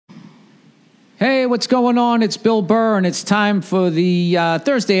Hey, what's going on? It's Bill Burr, and it's time for the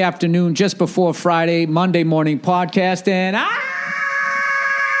Thursday afternoon, just before Friday, Monday morning podcast. And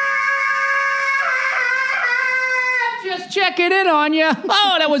just checking in on you.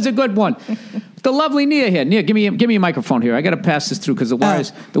 Oh, that was a good one. The lovely Nia here. Nia, give me a microphone here. I got to pass this through because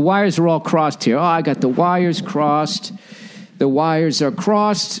the wires are all crossed here. Oh, I got the wires crossed. The wires are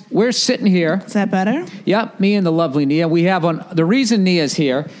crossed. We're sitting here. Is that better? Yep, me and the lovely Nia. We have the reason Nia's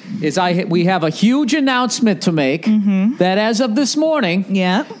here is we have a huge announcement to make that as of this morning,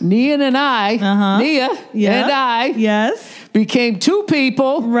 Nia and I, became two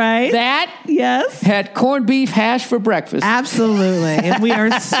people that had corned beef hash for breakfast. Absolutely. And we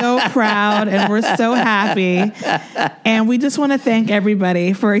are so proud and we're so happy. And we just want to thank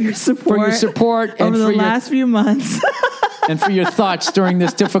everybody for your support over the last few months. And for your thoughts during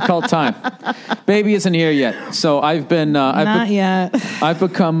this difficult time. Baby isn't here yet, so I've been. Not yet. I've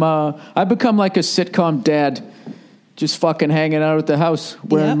become like a sitcom dad, just fucking hanging out at the house,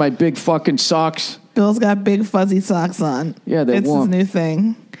 wearing my big fucking socks. Bill's got big fuzzy socks on. Yeah, they're warm. It's his new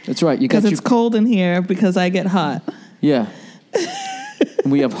thing. That's right. Because it's cold in here because I get hot. Yeah.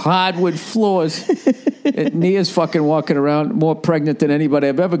 And we have hardwood floors. Nia's fucking walking around more pregnant than anybody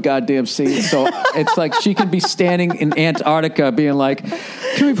I've ever goddamn seen. So it's like she can be standing in Antarctica being like,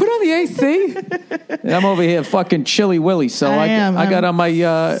 can we put on the AC? And I'm over here fucking chilly willy. So I got on my...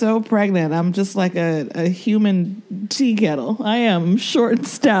 so pregnant. I'm just like a human tea kettle. I am short and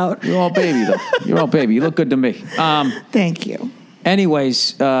stout. You're all baby, though. You're all baby. You look good to me. Thank you.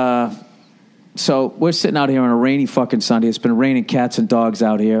 Anyways... So we're sitting out here on a rainy fucking Sunday. It's been raining cats and dogs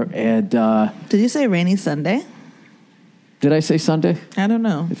out here. And did you say rainy Sunday? Did I say Sunday? I don't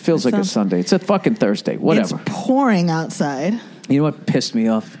know. It feels like a Sunday. It's a fucking Thursday. Whatever. It's pouring outside. You know what pissed me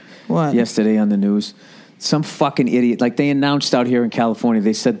off? What? Yesterday on the news. Some fucking idiot. Like they announced out here in California,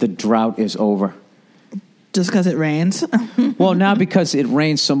 they said the drought is over. Just because it rains? Well, now because it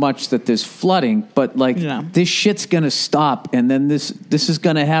rains so much that there's flooding, but this shit's going to stop, and then this is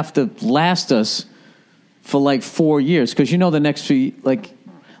going to have to last us for like 4 years, because the next few,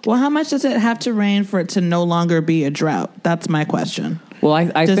 Well, how much does it have to rain for it to no longer be a drought? That's my question. Well, I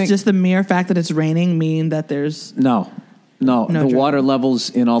think... Does just the mere fact that it's raining mean that there's... No, the drought. Water levels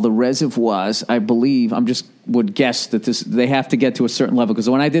in all the reservoirs, I believe, would guess that they have to get to a certain level. Because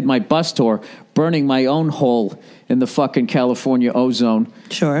when I did my bus tour, burning my own hole in the fucking California ozone.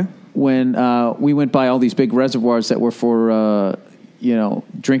 Sure. When we went by all these big reservoirs that were for,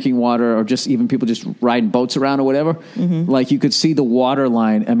 drinking water or just even people just riding boats around or whatever. Mm-hmm. Like you could see the water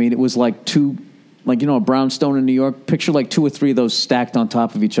line. I mean, it was like a brownstone in New York. Picture like 2 or 3 of those stacked on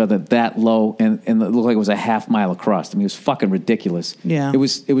top of each other that low, and it looked like it was a half mile across. I mean, it was fucking ridiculous. Yeah. It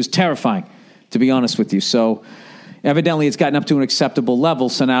was terrifying, to be honest with you. So evidently it's gotten up to an acceptable level,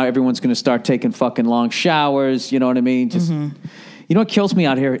 so now everyone's going to start taking fucking long showers, you know what I mean? Just You know what kills me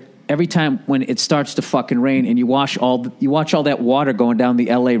out here? Every time when it starts to fucking rain and you watch all that water going down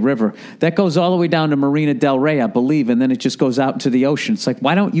the LA River, that goes all the way down to Marina Del Rey, I believe, and then it just goes out into the ocean. It's like,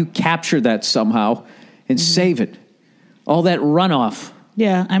 why don't you capture that somehow and save it? All that runoff.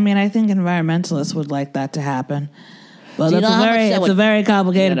 Yeah, I mean, I think environmentalists would like that to happen. Well, it's a very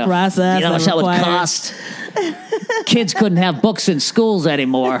complicated process. You know how much that would cost? Kids couldn't have books in schools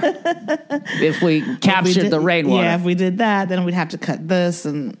anymore if we captured the rainwater. Yeah, if we did that, then we'd have to cut this,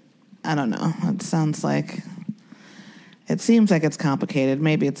 and I don't know. It seems like it's complicated.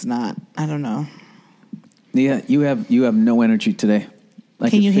 Maybe it's not. I don't know. Yeah, you have no energy today.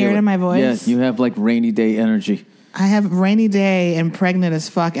 Can you hear it in my voice? Yeah, you have like rainy day energy. I have rainy day and pregnant as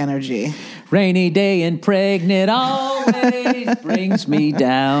fuck energy. Rainy day and pregnant always brings me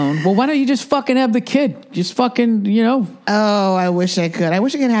down. Well, why don't you just fucking have the kid? Just fucking, Oh, I wish I could. I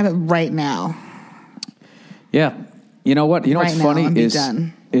wish I could have it right now. Yeah. You know what? You know right what's funny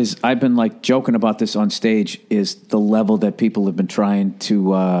is I've been like joking about this on stage is the level that people have been trying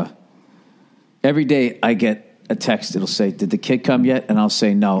to, every day I get a text, it'll say, did the kid come yet? And I'll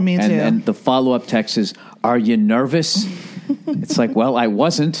say no. Me too. And then the follow-up text is, are you nervous? It's like, well, I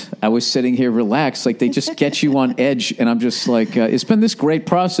wasn't. I was sitting here relaxed. Like, they just get you on edge. And I'm just like, it's been this great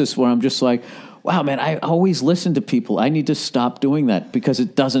process where I'm just like, wow, man, I always listen to people. I need to stop doing that because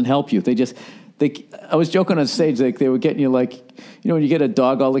it doesn't help you. I was joking on stage, like they were getting you like, when you get a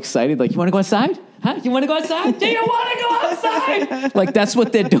dog all excited, like, you want to go outside? Huh? You want to go outside? Do you want to go outside? Like, that's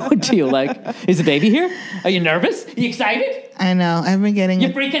what they're doing to you. Like, is the baby here? Are you nervous? Are you excited? I know. I've been getting...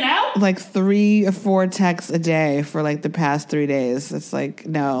 You're freaking out? Like 3 or 4 texts a day for like the past 3 days. It's like,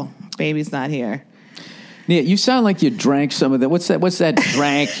 no, baby's not here. Yeah, you sound like you drank some of that. What's that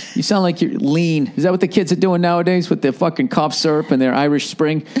drank? You sound like you're lean. Is that what the kids are doing nowadays with their fucking cough syrup and their Irish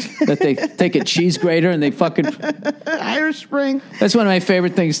Spring? That they take a cheese grater and they fucking... Irish Spring. That's one of my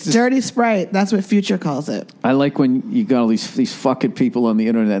favorite things. Dirty Sprite. That's what Future calls it. I like when you got all these fucking people on the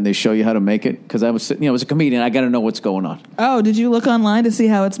internet and they show you how to make it. Because I was sitting, as a comedian, I got to know what's going on. Oh, did you look online to see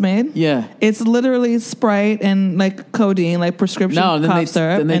how it's made? Yeah. It's literally Sprite and like codeine, like prescription cough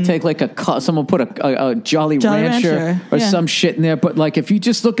syrup. Then they take like someone put a Jolly Rancher or some shit in there. But like if you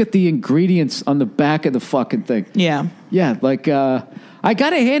just look at the ingredients on the back of the fucking thing. Yeah. Yeah, like I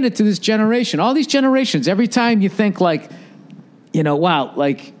got to hand it to this generation. All these generations, every time you think like, wow,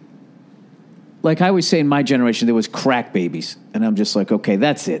 like I always say in my generation, there was crack babies. And I'm just like, okay,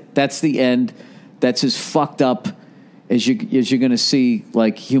 that's it. That's the end. That's as fucked up as you're going to see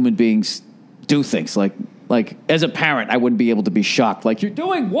like human beings do things. Like as a parent, I wouldn't be able to be shocked. Like, you're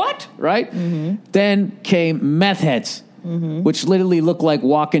doing what? Right? Mm-hmm. Then came meth heads, which literally look like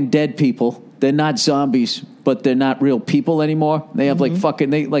walking dead people. They're not zombies, but they're not real people anymore. They have like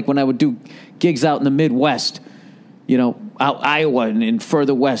when I would do gigs out in the Midwest, out Iowa and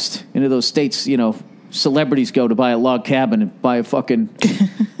further west into those states, celebrities go to buy a log cabin and buy a fucking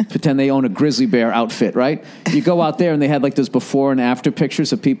pretend they own a grizzly bear outfit, right? You go out there and they had like those before and after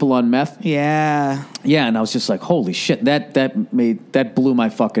pictures of people on meth. Yeah. Yeah, and I was just like, holy shit, that blew my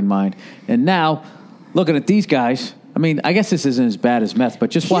fucking mind. And now, looking at these guys, I mean, I guess this isn't as bad as meth, but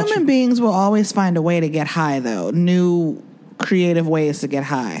just watch. Human beings will always find a way to get high, though. New creative ways to get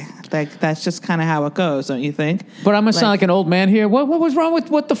high. Like, that's just kind of how it goes, don't you think? But I'm going to sound like an old man here. What was wrong with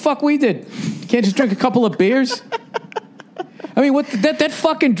what the fuck we did? Can't just drink a couple of beers? I mean, that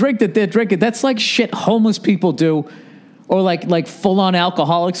fucking drink that they're drinking, that's like shit homeless people do. Or like full-on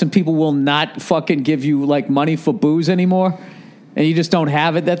alcoholics, and people will not fucking give you like money for booze anymore. And you just don't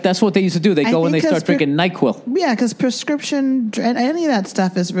have it. That's what they used to do. They go and they start drinking NyQuil. Yeah, because prescription, any of that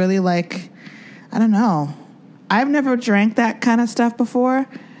stuff is really like, I don't know. I've never drank that kind of stuff before,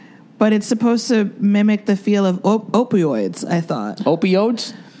 but it's supposed to mimic the feel of opioids, I thought.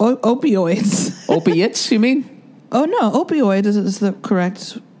 Opioids? Opioids. Opiates, you mean? Oh, no. Opioid is the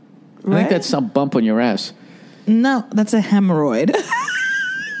correct, right? I think that's some bump on your ass. No, that's a hemorrhoid.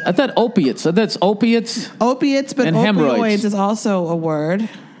 I thought opiates. That's opiates. Opiates, but and opioids hemorrhoids is also a word.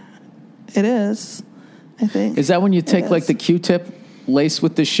 It is, I think. Is that when you take like the Q-tip laced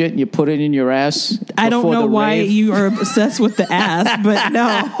with the shit and you put it in your ass? I don't know why you are obsessed with the ass, but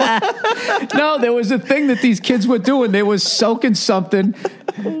no. No, there was a thing that these kids were doing. They was soaking something.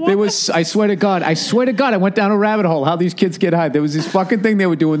 I swear to God, I went down a rabbit hole how these kids get high. There was this fucking thing they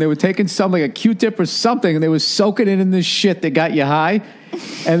were doing. They were taking something, like a Q-tip or something, and they were soaking it in this shit that got you high.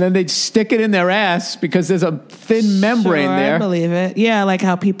 And then they'd stick it in their ass because there's a thin membrane there. I believe it. Yeah, like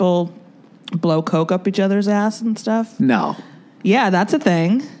how people blow coke up each other's ass and stuff. No. Yeah, that's a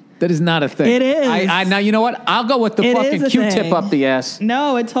thing. That is not a thing. It is. Now, you know what? I'll go with the fucking Q-tip up the ass.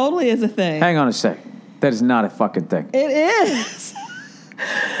 No, it totally is a thing. Hang on a sec. That is not a fucking thing. It is.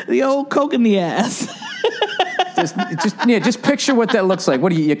 The old coke in the ass. Just picture what that looks like.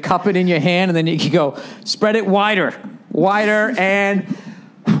 What do you cup it in your hand and then you can go spread it wider, and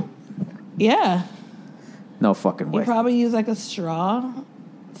yeah. No fucking way. You probably use like a straw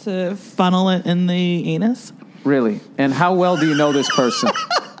to funnel it in the anus. Really? And how well do you know this person?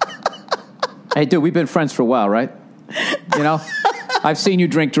 Hey, dude, we've been friends for a while, right? I've seen you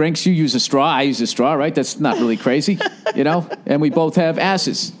drink drinks. You use a straw. I use a straw, right? That's not really crazy, And we both have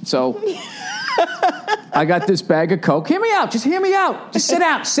asses. So I got this bag of Coke. Hear me out. Just hear me out. Just sit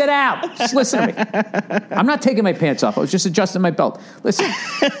out. Sit out. Just listen to me. I'm not taking my pants off. I was just adjusting my belt. Listen.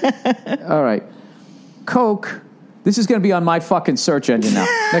 All right. Coke. This is going to be on my fucking search engine now.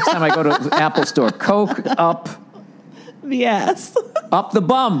 Next time I go to the Apple store. Coke up. The ass. Up the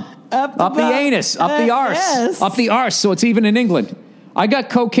bum. Up the anus. Up the arse. Yes. Up the arse. So it's even in England. I got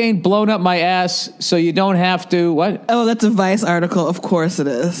cocaine blown up my ass so you don't have to... What? Oh, that's a Vice article. Of course it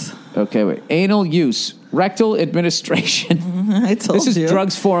is. Okay, wait. Anal use. Rectal administration. I told you. This is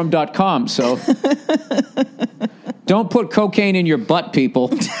drugsforum.com, so... Don't put cocaine in your butt, people.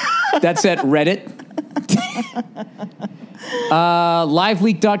 That's at Reddit.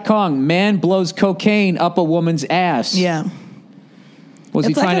 Liveweek.com. Man blows cocaine up a woman's ass. Yeah. Was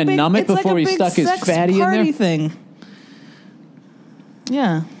he trying to numb it before he stuck his fatty in there? Thing.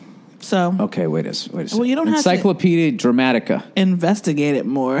 Yeah. So. Okay, wait a second. Well, you don't Encyclopedia Dramatica. Investigate it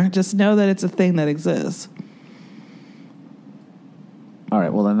more. Just know that it's a thing that exists. All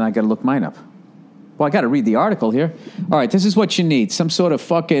right, well, then I got to look mine up. Well, I got to read the article here. All right, this is what you need. Some sort of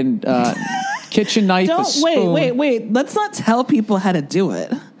fucking kitchen knife, a spoon. Wait. Let's not tell people how to do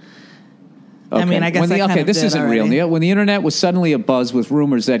it. I mean, I guess this isn't already. real, Neil. When the internet was suddenly abuzz with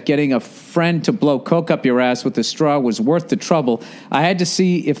rumors that getting a friend to blow coke up your ass with a straw was worth the trouble, I had to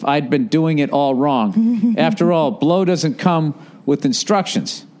see if I'd been doing it all wrong. After all, blow doesn't come with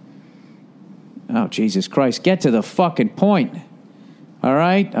instructions. Oh, Jesus Christ. Get to the fucking point. All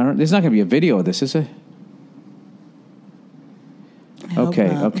right? There's not going to be a video of this, is it?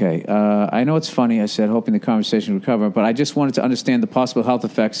 Okay. I know it's funny, I said, hoping the conversation would recover, but I just wanted to understand the possible health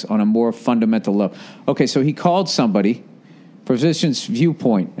effects on a more fundamental level. Okay, so he called somebody for a physician's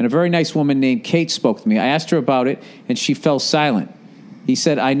viewpoint, and a very nice woman named Kate spoke to me. I asked her about it, and she fell silent. He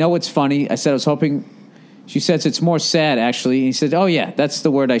said, I know it's funny. I said, I was hoping... She says it's more sad, actually. And he said, oh, yeah, that's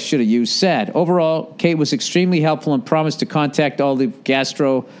the word I should have used, sad. Overall, Kate was extremely helpful and promised to contact all the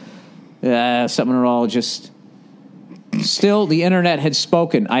gastroenterologists. Still, the internet had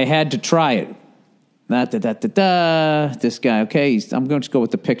spoken. I had to try it. This guy, okay, I'm going to go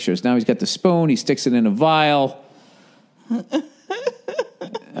with the pictures. Now he's got the spoon. He sticks it in a vial.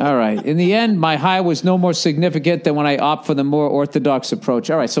 All right. In the end, my high was no more significant than when I opt for the more orthodox approach.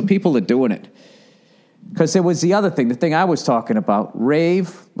 All right, so people are doing it. Because there was the other thing, the thing I was talking about.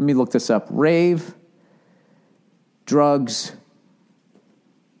 Rave, let me look this up. Rave, drugs,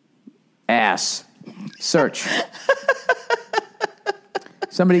 ass. Search.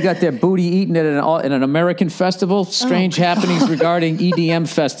 Somebody got their booty eaten at an American festival. Strange happenings regarding EDM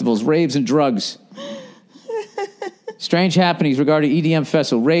festivals, raves and drugs. Strange happenings regarding EDM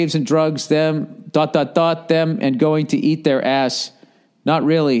festival, raves and drugs, them, them, and going to eat their ass. Not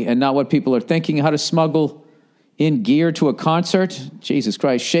really, and not what people are thinking. How to smuggle in gear to a concert. Jesus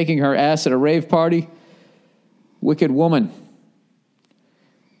Christ, shaking her ass at a rave party. Wicked woman.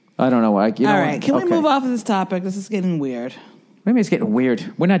 I don't know. All right, can we move off of this topic? This is getting weird. What do you mean it's getting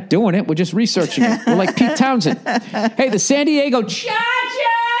weird? We're not doing it. We're just researching it. We're like Pete Townsend. Hey, the San Diego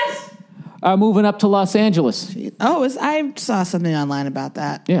Chargers are moving up to Los Angeles. Oh, I saw something online about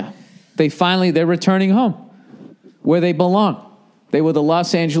that. Yeah. They're returning home where they belong. They were the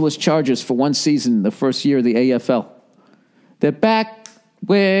Los Angeles Chargers for one season, the first year of the AFL. They're back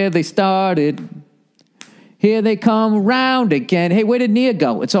where they started. Here they come around again. Hey, where did Nia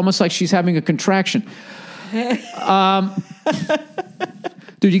go? It's almost like she's having a contraction.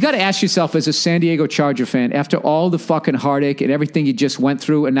 Dude, you got to ask yourself as a San Diego Charger fan, after all the fucking heartache and everything you just went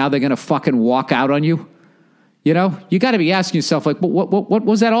through, and now they're going to fucking walk out on you. You know, you got to be asking yourself, like, what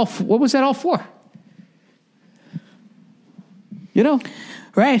was that all? What was that all for? You know,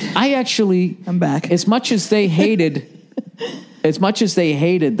 right? I'm back. As much as they hated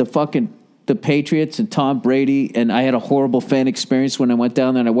the Patriots and Tom Brady, and I had a horrible fan experience when I went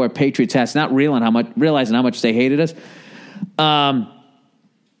down there and I wore Patriots hats, not realizing how much they hated us. I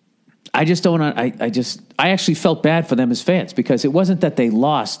actually felt bad for them as fans, because it wasn't that they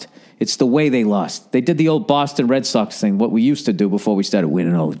lost. It's the way they lost. They did the old Boston Red Sox thing, what we used to do before we started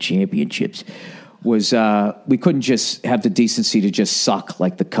winning all the championships, was we couldn't just have the decency to just suck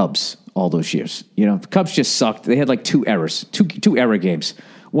like the Cubs all those years. You know, the Cubs just sucked. They had like two error games.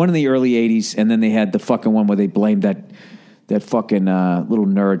 One in the early 80s, and then they had the fucking one where they blamed that fucking little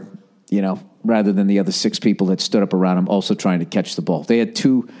nerd, you know, rather than the other six people that stood up around him also trying to catch the ball. They had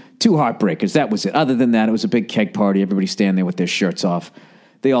two heartbreakers. That was it. Other than that, it was a big keg party. Everybody standing there with their shirts off.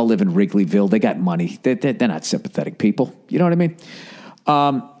 They all live in Wrigleyville. They got money. They're not sympathetic people. You know what I mean?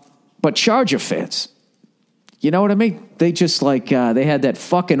 But Charger fans, you know what I mean? They just they had that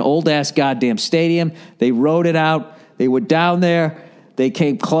fucking old-ass goddamn stadium. They rode it out. They were down there. They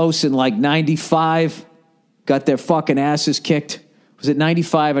came close in like 95, got their fucking asses kicked. Was it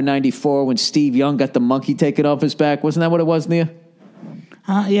 95 or 94 when Steve Young got the monkey taken off his back? Wasn't that what it was, Nia?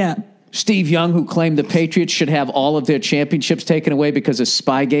 Yeah. Steve Young, who claimed the Patriots should have all of their championships taken away because of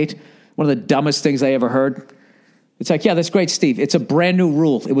Spygate. One of the dumbest things I ever heard. It's like, yeah, that's great, Steve. It's a brand new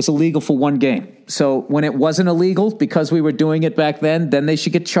rule. It was illegal for one game. So when it wasn't illegal, because we were doing it back then they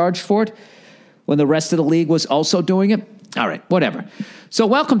should get charged for it. When the rest of the league was also doing it. All right, whatever. So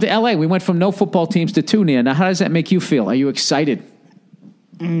welcome to L.A. We went from no football teams to two, Nia. Now, how does that make you feel? Are you excited?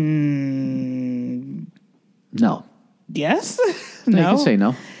 No. Yes? No. You can say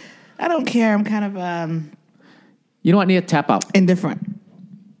no. I don't care. I'm kind of... You know what, Nia? Tap out. Indifferent.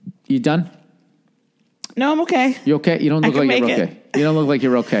 You done? No, I'm okay. You okay? You don't look like you're okay. You don't look like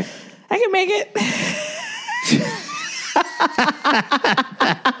you're okay. I can make it.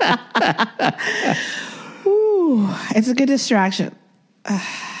 Ooh, it's a good distraction. All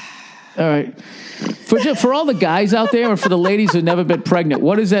right. For all the guys out there, or for the ladies who've never been pregnant,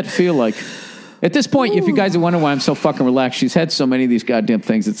 what does that feel like? At this point, if you guys are wondering why I'm so fucking relaxed, she's had so many of these goddamn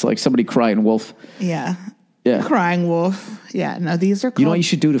things. It's like somebody crying wolf. Yeah. Yeah. Crying wolf. Yeah, no, these are called... You know what you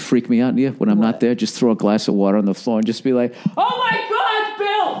should do to freak me out, Nia? When I'm not there, just throw a glass of water on the floor and just be like, oh my God,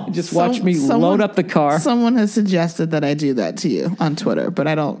 Bill! And just watch me load up the car. Someone has suggested that I do that to you on Twitter, but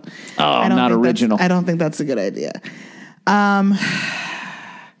I don't... Oh, I don't not original. I don't think that's a good idea.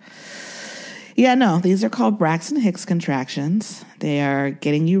 Yeah, no, these are called Braxton Hicks contractions. They are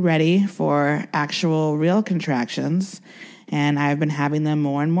getting you ready for actual real contractions. And I've been having them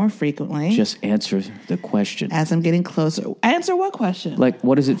more and more frequently. Just answer the question. As I'm getting closer. Answer what question? Like,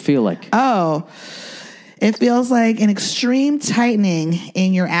 what does it feel like? Oh, it feels like an extreme tightening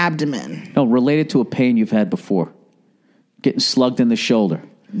in your abdomen. No, related to a pain you've had before. Getting slugged in the shoulder.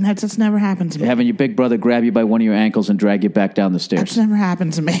 That's just never happened to me. Having your big brother grab you by one of your ankles and drag you back down the stairs. That's never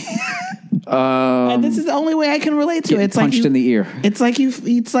happened to me. And this is the only way I can relate to it. It's punched like in the ear. It's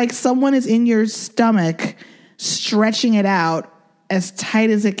like someone is in your stomach, stretching it out as tight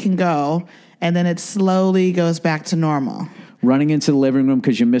as it can go, and then it slowly goes back to normal. Running into the living room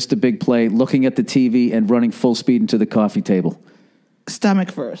because you missed a big play, looking at the TV, and running full speed into the coffee table.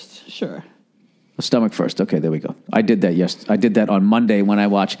 Stomach first, sure. Stomach first. Okay, there we go. I did that I did that on Monday when I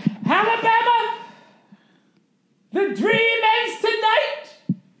watched Alabama. The dream ends tonight.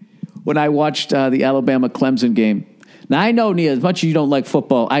 When I watched the Alabama-Clemson game. Now, I know, Nia, as much as you don't like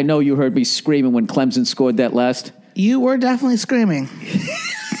football, I know you heard me screaming when Clemson scored that last. You were definitely screaming.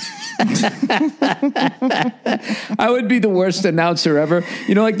 I would be the worst announcer ever.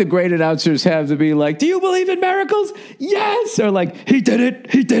 You know, like the great announcers have to be like, do you believe in miracles? Yes. Or like, he did it.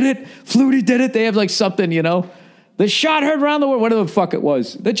 Flutie did it. They have like something, you know. The shot heard around the world. Whatever the fuck it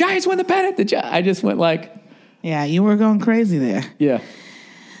was. The Giants win the pennant. I just went like. Yeah, you were going crazy there. Yeah.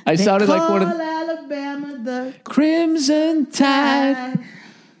 I sounded like one of Alabama the Crimson Tide.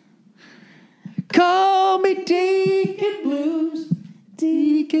 Call me Deacon Blues.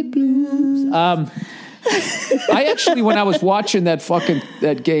 I actually, when I was watching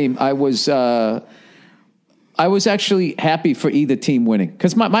that game, I was actually happy for either team winning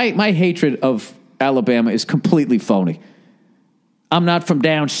because my hatred of Alabama is completely phony. I'm not from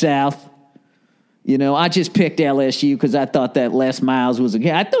down south. You know, I just picked LSU because I thought that Les Miles was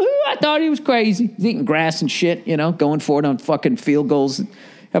I thought he was crazy. He's eating grass and shit, you know, going for it on fucking field goals,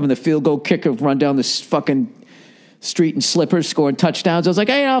 having the field goal kicker run down this fucking street in slippers, scoring touchdowns. I was like,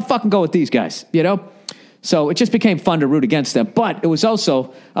 hey, I'll fucking go with these guys, you know? So it just became fun to root against them. But it was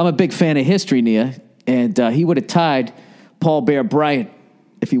also, I'm a big fan of history, Nia, and he would have tied Paul Bear Bryant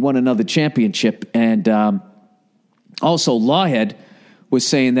if he won another championship. And also, Lawhead was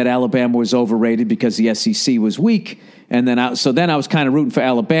saying that Alabama was overrated because the SEC was weak. And then I was kind of rooting for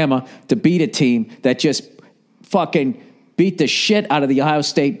Alabama to beat a team that just fucking beat the shit out of the Ohio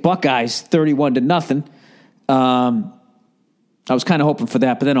State Buckeyes 31-0. I was kind of hoping for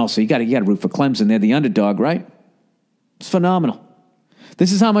that, but then also you got to root for Clemson. They're the underdog, right? It's phenomenal.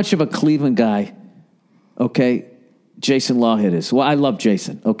 This is how much of a Cleveland guy, okay, Jason Lawhead is. Well, I love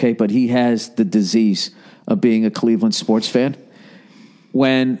Jason, okay, but he has the disease of being a Cleveland sports fan.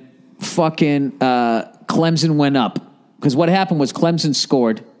 When fucking Clemson went up, because what happened was Clemson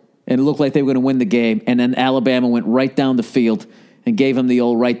scored, and it looked like they were going to win the game, and then Alabama went right down the field and gave him the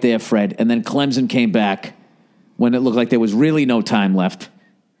old right there, Fred, and then Clemson came back when it looked like there was really no time left,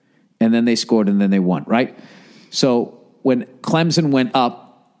 and then they scored, and then they won, right? So when Clemson went up,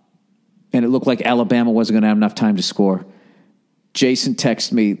 and it looked like Alabama wasn't going to have enough time to score, Jason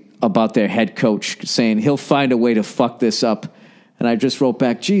texted me about their head coach, saying he'll find a way to fuck this up. And I just wrote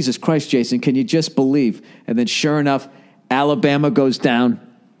back, Jesus Christ, Jason, can you just believe? And then sure enough, Alabama goes down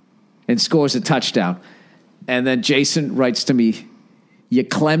and scores a touchdown. And then Jason writes to me, you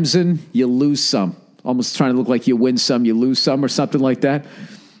Clemson, you lose some. Almost trying to look like you win some, you lose some or something like that.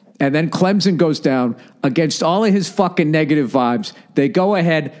 And then Clemson goes down against all of his fucking negative vibes. They go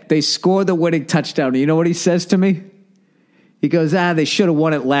ahead, they score the winning touchdown. And you know what he says to me? He goes, they should have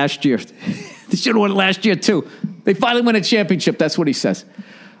won it last year. They should have won it last year, too. They finally won a championship. That's what he says.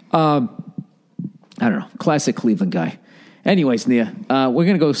 I don't know. Classic Cleveland guy. Anyways, Nia, we're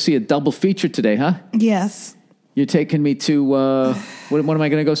going to go see a double feature today, huh? Yes. You're taking me to, what am I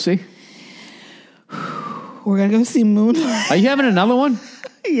going to go see? We're going to go see Moonlight. Are you having another one?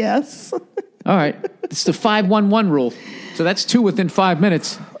 Yes. All right. It's the 5-1-1 rule. So that's 2 within 5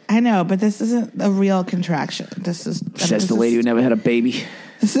 minutes. I know, but this isn't a real contraction. Says the lady who never had a baby.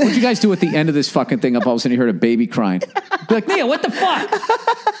 What did you guys do at the end of this fucking thing if all of a sudden you heard a baby crying? Be like, Nia, what the fuck?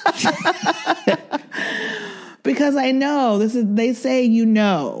 Because I know they say you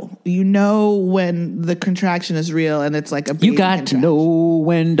know when the contraction is real and it's like a baby you got to know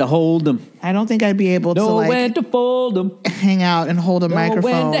when to hold them. I don't think I'd be able to know when to fold them. Hang out and hold a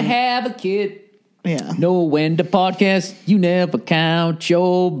microphone. Know when to have a kid. Yeah. Know when to podcast, you never count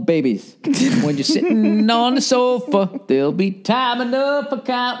your babies. When you're sitting on the sofa, there'll be time enough for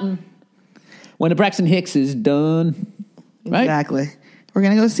counting. When the Braxton Hicks is done. Right? Exactly. We're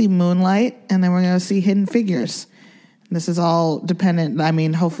going to go see Moonlight, and then we're going to see Hidden Figures. This is all dependent. I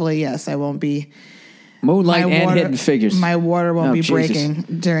mean, hopefully, yes, I won't be... Moonlight and Hidden Figures. My water won't be Jesus. breaking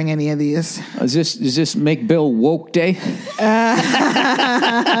during any of these. Is this Make Bill Woke Day?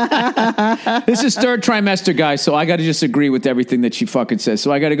 This is third trimester, guys, so I got to just agree with everything that she fucking says.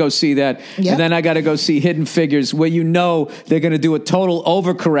 So I got to go see that. Yep. And then I got to go see Hidden Figures, where you know they're going to do a total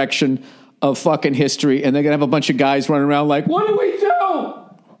overcorrection of fucking history, and they're going to have a bunch of guys running around like, what do we do?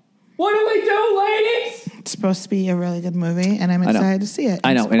 What do we do, ladies? It's supposed to be a really good movie, and I'm excited to see it.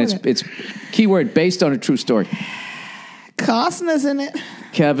 I know, and it's keyword based on a true story. Costner's in it.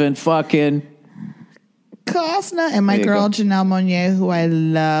 Kevin fucking Costner and my girl Janelle Monáe, who I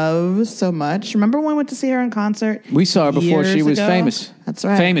love so much. Remember when we went to see her in concert? We saw her before she was famous. That's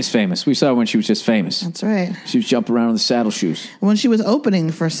right. Famous. We saw her when she was just famous. That's right. She was jumping around in the saddle shoes. When she was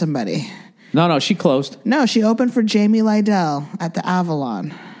opening for somebody. No, she closed. No, she opened for Jamie Lydell at the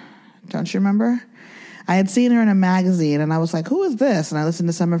Avalon. Don't you remember? I had seen her in a magazine, and I was like, who is this? And I listened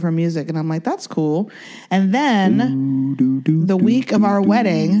to some of her music, and I'm like, that's cool. And then the week of our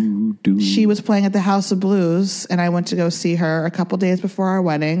wedding, she was playing at the House of Blues, and I went to go see her a couple days before our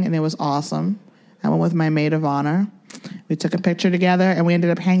wedding, and it was awesome. I went with my maid of honor. We took a picture together, and we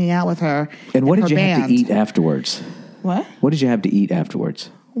ended up hanging out with her. And what did you band. have to eat afterwards? What? What did you have to eat afterwards?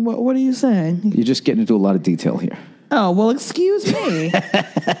 What are you saying? You're just getting into a lot of detail here. Oh, well, excuse me.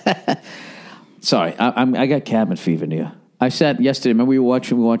 Sorry, I got cabin fever, Nia. I sat yesterday, remember we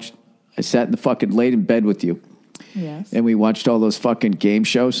watched, I sat in the fucking, laid in bed with you. Yes. And we watched all those fucking game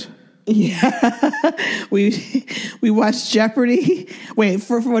shows. Yeah. we watched Jeopardy. Wait,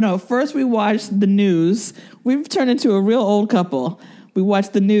 first we watched the news. We've turned into a real old couple. We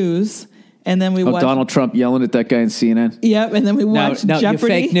watched the news, and then we watched... Donald Trump yelling at that guy in CNN? Yep, and then we watched No,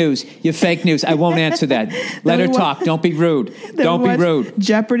 Jeopardy. You're fake news. I won't answer that. Let her talk. Don't be rude. Don't be rude.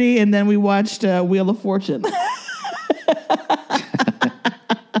 Jeopardy, and then we watched Wheel of Fortune.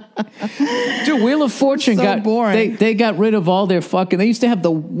 Dude, Wheel of Fortune got boring. They got rid of all their fucking... They used to have the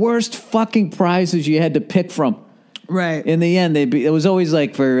worst fucking prizes you had to pick from. Right. In the end, it was always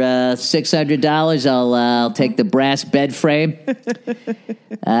like, for $600, I'll take the brass bed frame. For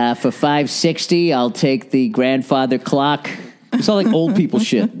 $560, I'll take the grandfather clock. It's all like old people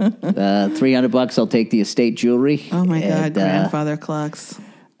shit. $300, I'll take the estate jewelry. Oh my God, grandfather clocks.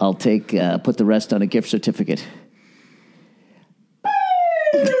 I'll take put the rest on a gift certificate.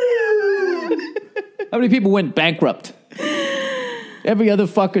 How many people went bankrupt? Every other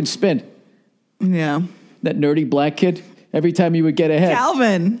fucking spin. Yeah. That nerdy black kid, every time he would get ahead.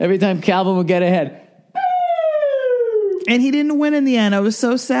 Calvin. Every time Calvin would get ahead. And he didn't win in the end. I was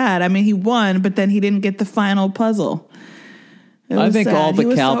so sad. I mean, he won, but then he didn't get the final puzzle. I think sad. All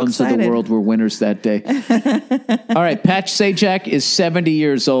the Calvins of the world were winners that day. All right, Patch Sajak is 70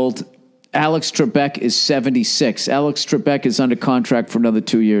 years old. Alex Trebek is 76. Alex Trebek is under contract for another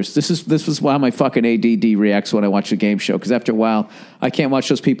 2 years. This was why my fucking ADD reacts when I watch a game show, because after a while, I can't watch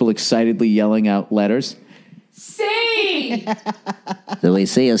those people excitedly yelling out letters. C! Do we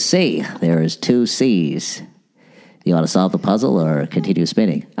see a C? There is 2 C's. You want to solve the puzzle or continue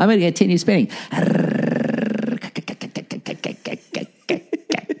spinning? I'm going to continue spinning.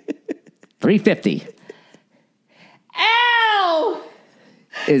 350. L!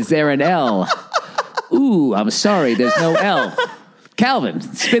 Is there an L? Ooh, I'm sorry, there's no L. Calvin,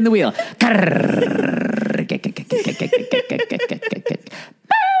 spin the wheel.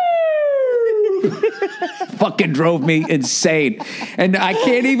 Fucking drove me insane. And I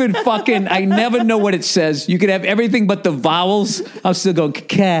can't even I never know what it says. You can have everything but the vowels. I'm still going,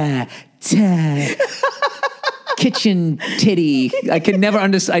 kitchen titty. I can never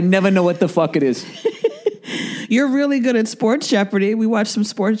understand. I never know what the fuck it is. You're really good at Sports Jeopardy. We watched some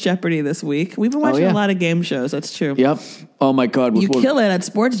Sports Jeopardy this week. We've been watching a lot of game shows. That's true. Yep. Oh my God. You kill it at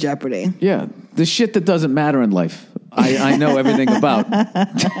Sports Jeopardy. Yeah. The shit that doesn't matter in life. I know everything about.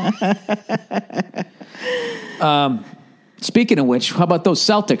 Speaking of which, how about those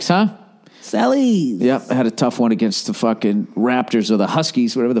Celtics, huh? Cellies. Yep, I had a tough one against the fucking Raptors or the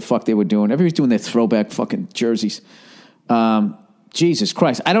Huskies, whatever the fuck they were doing. Everybody's doing their throwback fucking jerseys. Jesus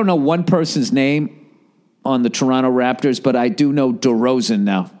Christ. I don't know one person's name on the Toronto Raptors, but I do know DeRozan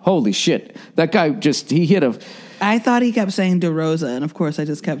now. Holy shit. That guy he hit a... I thought he kept saying DeRosa, and of course I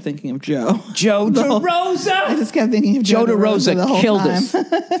just kept thinking of Joe. Joe DeRosa! I just kept thinking of Joe DeRosa the whole killed time. us.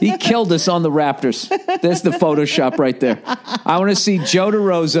 He killed us on the Raptors. There's the Photoshop right there. I want to see Joe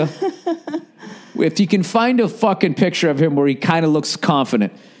DeRosa If you can find a fucking picture of him where he kind of looks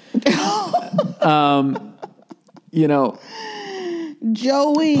confident, you know,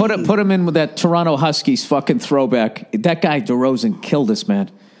 Joey, put him in with that Toronto Huskies fucking throwback. That guy DeRozan killed us,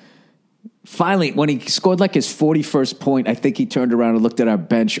 man. Finally, when he scored like his 41st point, I think he turned around and looked at our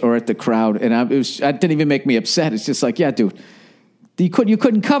bench or at the crowd, and that didn't even make me upset. It's just like, yeah, dude, you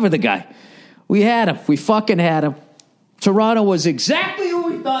couldn't cover the guy. We had him. We fucking had him. Toronto was exactly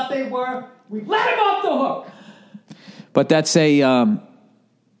who we thought they were. We let him off the hook. But that's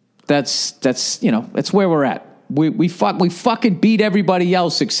where we're at. We fucking beat everybody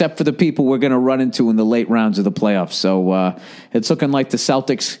else except for the people we're going to run into in the late rounds of the playoffs. So it's looking like the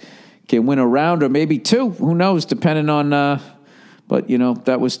Celtics can win a round or maybe two. Who knows, depending on... but, you know,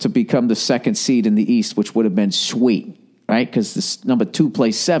 that was to become the second seed in the East, which would have been sweet, right? Because this number 2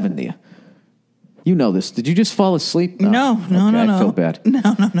 plays 7 there. You know this. Did you just fall asleep? No. I feel bad. No.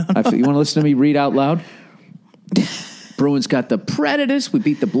 You want to listen to me read out loud? Bruins got the Predators. We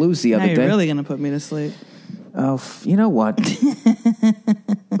beat the Blues the other day. You're really going to put me to sleep. Oh, you know what?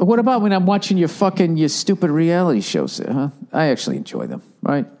 What about when I'm watching your stupid reality shows, huh? I actually enjoy them,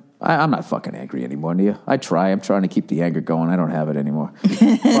 right? I'm not fucking angry anymore, do you? I try. I'm trying to keep the anger going. I don't have it anymore.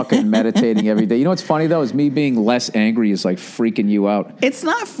 Fucking meditating every day. You know what's funny, though, is me being less angry is like freaking you out. It's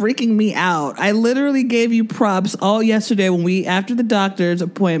not freaking me out. I literally gave you props all yesterday when after the doctor's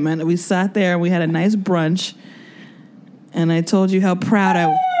appointment, we sat there and we had a nice brunch, and I told you how proud I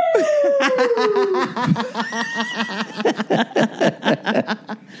was.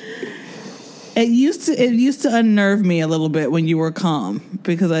 It used to unnerve me a little bit when you were calm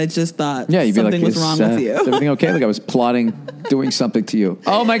because I just thought something was wrong with you. Is everything okay? Like I was plotting, doing something to you.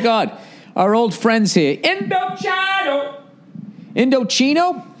 Oh my God. Our old friends here. Indochino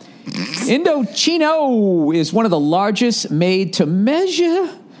is one of the largest made-to-measure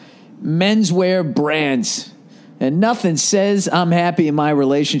menswear brands. And nothing says I'm happy in my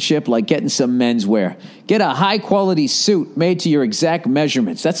relationship like getting some menswear. Get a high-quality suit made to your exact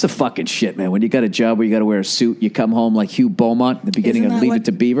measurements. That's the fucking shit, man. When you got a job where you got to wear a suit, you come home like Hugh Beaumont at the beginning of Leave It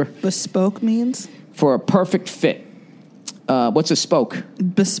to Beaver. Bespoke means? For a perfect fit. What's a spoke?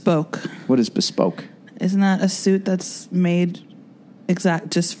 Bespoke. What is bespoke? Isn't that a suit that's made exact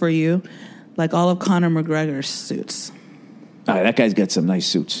just for you? Like all of Conor McGregor's suits. All right, that guy's got some nice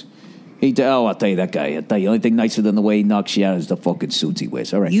suits. I'll tell you that guy. The only thing nicer than the way he knocks you out is the fucking suits he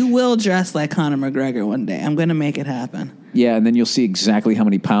wears. All right. You will dress like Conor McGregor one day. I'm going to make it happen. Yeah, and then you'll see exactly how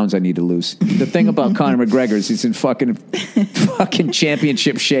many pounds I need to lose. The thing about Conor McGregor is he's in fucking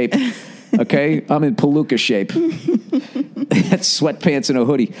championship shape. Okay? I'm in palooka shape. That's sweatpants and a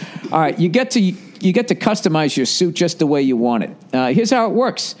hoodie. All right, you get to customize your suit just the way you want it. Here's how it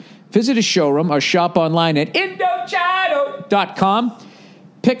works. Visit a showroom or shop online at Indochino.com.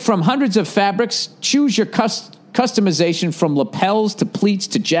 Pick from hundreds of fabrics. Choose your customization from lapels to pleats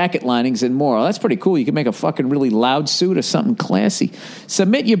to jacket linings and more. Well, that's pretty cool. You can make a fucking really loud suit or something classy.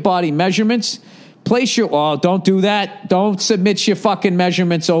 Submit your body measurements. Don't do that. Don't submit your fucking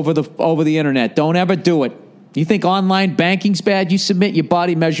measurements over the internet. Don't ever do it. You think online banking's bad? You submit your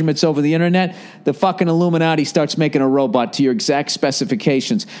body measurements over the internet, the fucking Illuminati starts making a robot to your exact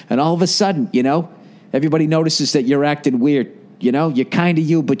specifications. And all of a sudden, everybody notices that you're acting weird. You're kind of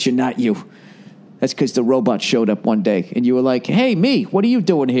you, but you're not you. That's because the robot showed up one day, and you were like, hey, me, what are you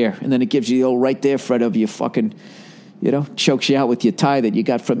doing here? And then it gives you the old right there, Fred, of your fucking, chokes you out with your tie that you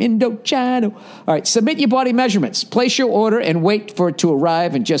got from Indochino. All right, submit your body measurements. Place your order and wait for it to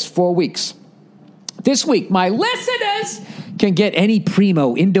arrive in just 4 weeks. This week, my listeners can get any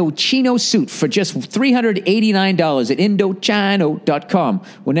primo Indochino suit for just $389 at Indochino.com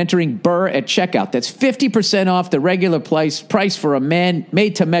when entering Burr at checkout. That's 50% off the regular price for a man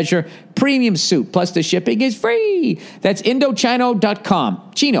made-to-measure premium suit. Plus, the shipping is free. That's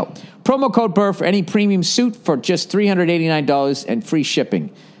Indochino.com. Chino. Promo code Burr for any premium suit for just $389 and free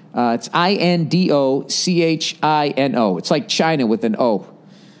shipping. It's Indochino. It's like China with an O.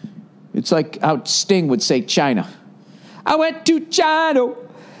 It's like how Sting would say China. I went to China.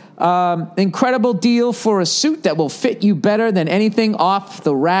 Incredible deal for a suit that will fit you better than anything off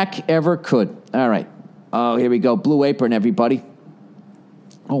the rack ever could. All right. Oh, here we go. Blue Apron, everybody.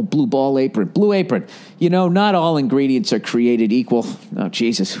 Oh, Blue Ball Apron. Blue Apron. Not all ingredients are created equal. Oh,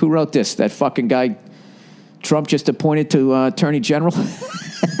 Jesus. Who wrote this? That fucking guy Trump just appointed to Attorney General?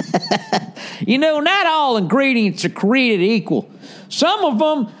 Not all ingredients are created equal. Some of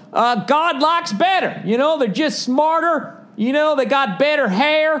them God likes better. They're just smarter. They got better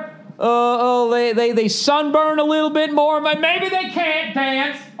hair. They sunburn a little bit more, but maybe they can't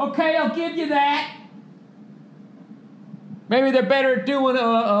dance. Okay, I'll give you that. Maybe they're better at doing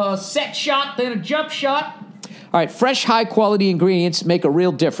a set shot than a jump shot. All right, fresh, high-quality ingredients make a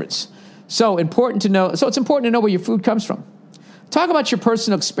real difference. So it's important to know where your food comes from. Talk about your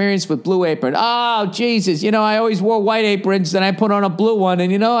personal experience with Blue Apron. Oh, Jesus, I always wore white aprons, then I put on a blue one,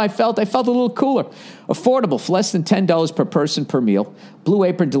 and, I felt a little cooler. Affordable for less than $10 per person per meal. Blue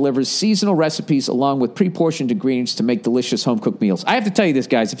Apron delivers seasonal recipes along with pre-portioned ingredients to make delicious home-cooked meals. I have to tell you this,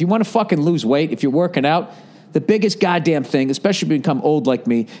 guys. If you want to fucking lose weight, if you're working out, the biggest goddamn thing, especially if you become old like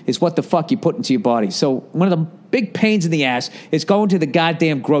me, is what the fuck you put into your body. So one of the big pains in the ass is going to the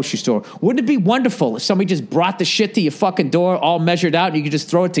goddamn grocery store. Wouldn't it be wonderful if somebody just brought the shit to your fucking door all measured out and you could just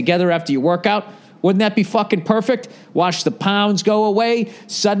throw it together after your workout? Wouldn't that be fucking perfect? Watch the pounds go away.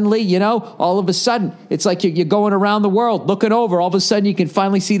 Suddenly, all of a sudden, it's like you're going around the world looking over. All of a sudden, you can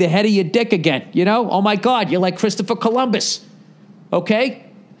finally see the head of your dick again. Oh my God, you're like Christopher Columbus. Okay?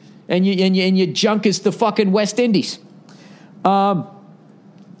 And your junk is the fucking West Indies.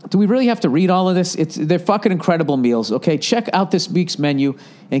 Do we really have to read all of this? They're fucking incredible meals, okay? Check out this week's menu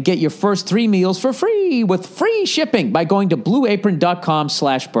and get your first 3 meals for free with free shipping by going to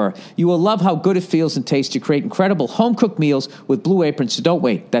blueapron.com/Burr. You will love how good it feels and tastes to create incredible home-cooked meals with Blue Apron, so don't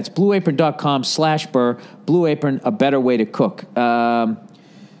wait. That's blueapron.com/Burr. Blue Apron, a better way to cook.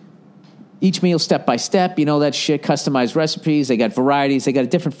 Each meal step by step, that shit, customized recipes. They got varieties. They got a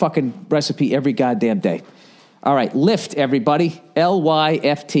different fucking recipe every goddamn day. All right, Lyft, everybody.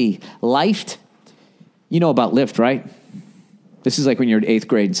 Lyft. Lyft. You know about Lyft, right? This is like when you're in 8th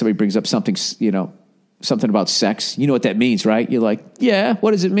grade and somebody brings up something, something about sex. You know what that means, right? You're like, yeah,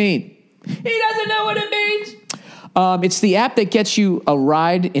 what does it mean? He doesn't know what it means. It's the app that gets you a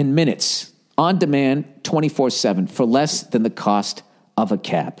ride in minutes, on demand, 24/7, for less than the cost of a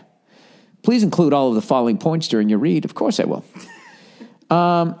cab. Please include all of the following points during your read. Of course I will.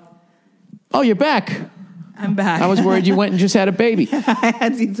 Oh, you're back. I'm back. I was worried you went and just had a baby. I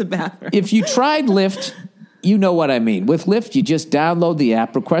had to use the bathroom. If you tried Lyft, you know what I mean. With Lyft, you just download the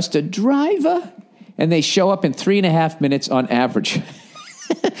app, request a driver, and they show up in 3.5 minutes on average.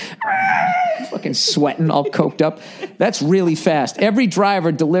 Fucking sweating, all coked up. That's really fast. Every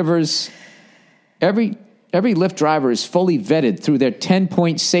driver delivers... Every Lyft driver is fully vetted through their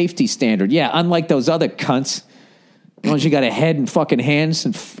 10-point safety standard. Yeah, unlike those other cunts. As long as you got a head and fucking hands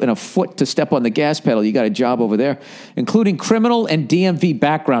and a foot to step on the gas pedal, you got a job over there. Including criminal and DMV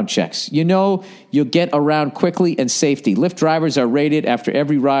background checks. You'll get around quickly and safety. Lyft drivers are rated after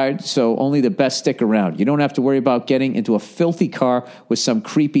every ride, so only the best stick around. You don't have to worry about getting into a filthy car with some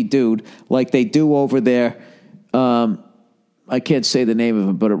creepy dude like they do over there. I can't say the name of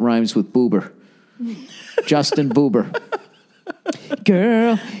him, but it rhymes with Boober. Justin Boober.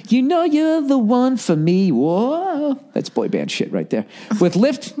 Girl, you're the one for me. Whoa. That's boy band shit right there. With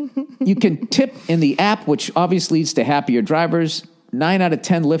Lyft, you can tip in the app, which obviously leads to happier drivers. 9 out of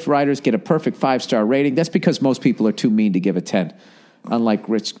 10 Lyft riders get a perfect 5-star rating. That's because most people are too mean to give a 10, unlike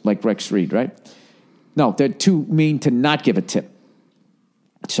Rex Reed, right? No, they're too mean to not give a tip.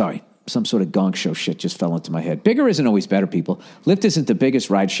 Sorry. Some sort of gong show shit just fell into my head. Bigger isn't always better, people. Lyft isn't the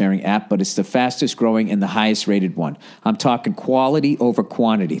biggest ride-sharing app, but it's the fastest growing and the highest rated one. I'm talking quality over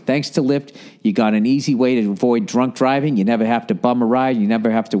quantity. Thanks to Lyft, you got an easy way to avoid drunk driving. You never have to bum a ride. You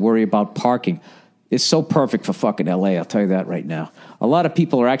never have to worry about parking. It's so perfect for fucking LA, I'll tell you that right now. A lot of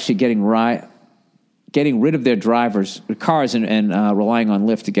people are actually getting rid of their cars and relying on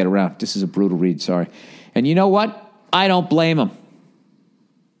Lyft to get around. This is a brutal read, sorry. And you know what? I don't blame them.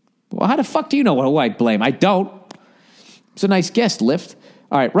 Well, how the fuck do you know who I blame? I don't. It's a nice guest, Lyft.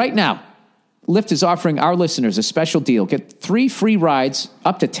 All right, right now, Lyft is offering our listeners a special deal. Get 3 free rides,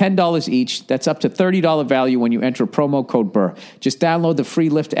 up to $10 each. That's up to $30 value when you enter promo code Burr. Just download the free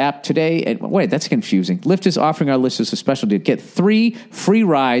Lyft app today. And wait, that's confusing. Lyft is offering our listeners a special deal. Get 3 free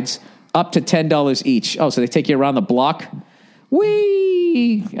rides, up to $10 each. Oh, so they take you around the block?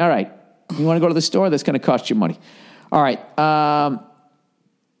 Whee! All right. You want to go to the store? That's going to cost you money. All right.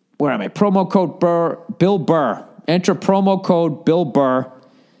 Where am I? Promo code Burr, Bill Burr. Enter promo code Bill Burr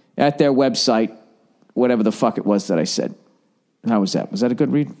at their website, whatever the fuck it was that I said. How was that? Was that a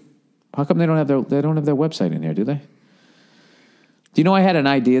good read? How come they don't have their website in there, do they? Do you know I had an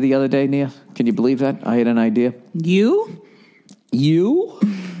idea the other day, Nia? Can you believe that? I had an idea. You?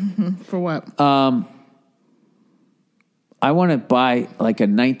 For what? I want to buy like a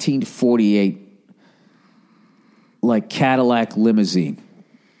 1948 like Cadillac limousine.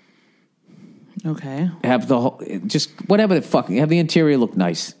 Okay. Have the whole, just whatever the fucking, have the interior look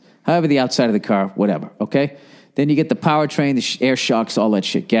nice. However, the outside of the car, whatever, okay? Then you get the powertrain, the air shocks, all that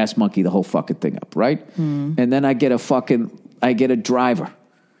shit, gas monkey, the whole fucking thing up, right? And then I get a driver.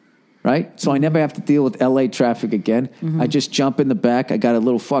 right? So I never have to deal with L.A. traffic again. I just jump in the back. I got a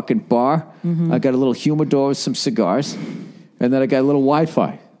little fucking bar. I got a little humidor with some cigars. And then I got a little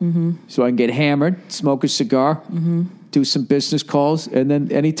Wi-Fi. So I can get hammered, smoke a cigar, do some business calls, and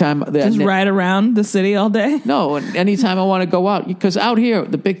then anytime... Just ride around the city all day? No, anytime I want to go out. Because out here,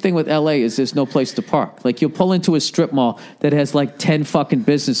 the big thing with L.A. is there's no place to park. Like, you'll pull into a strip mall that has, like, 10 fucking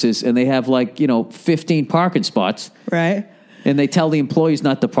businesses, and they have, like, 15 parking spots. Right. And they tell the employees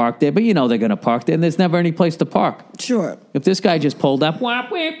not to park there, but they're going to park there, and there's never any place to park. Sure. If this guy just pulled up,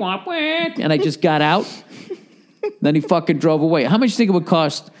 and I just got out, then he fucking drove away. How much do you think it would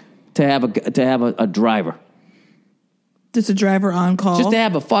cost to have a driver? Just a driver on call? Just to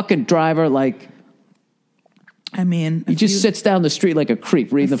have a fucking driver, like... I mean... He just sits down the street like a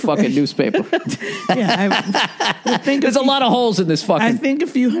creep reading the fucking newspaper. Yeah, I think... There's a lot of holes in this fucking... I think a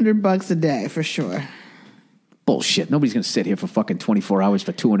few $100 a day, for sure. Bullshit. Nobody's going to sit here for fucking 24 hours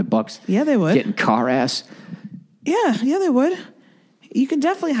for $200. Yeah, they would. Getting car ass. Yeah, they would. You can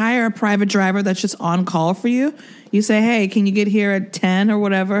definitely hire a private driver that's just on call for you. You say, hey, can you get here at 10 or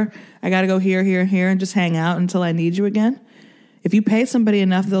whatever? I got to go here, here, here, and just hang out until I need you again. If you pay somebody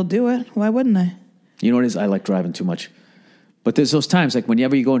enough, they'll do it. Why wouldn't they? You know what it is? I like driving too much. But there's those times, like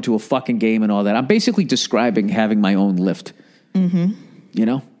whenever you go into a fucking game and all that, I'm basically describing having my own lift. You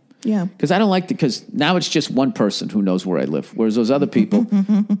know? Yeah. Because I don't like because now it's just one person who knows where I live. Whereas those other people,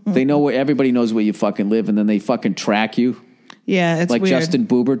 they know where everybody knows where you fucking live, and then they fucking track you. Yeah, it's like weird. Justin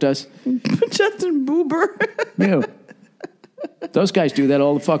Bieber does. Justin Bieber. Yeah. Those guys do that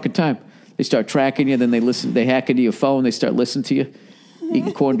all the fucking time. They start tracking you, then they hack into your phone, they start listening to you,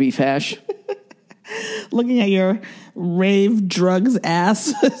 eating corned beef hash. Looking at your rave drugs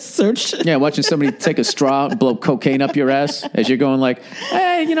ass search. Yeah, watching somebody take a straw and blow cocaine up your ass as you're going like,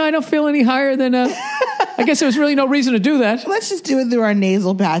 hey, I don't feel any higher than, I guess there was really no reason to do that. Let's just do it through our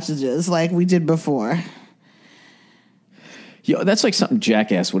nasal passages like we did before. Yo, that's like something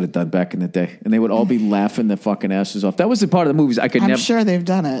Jackass would have done back in the day. And they would all be laughing their fucking asses off. That was the part of the movies I'm sure they've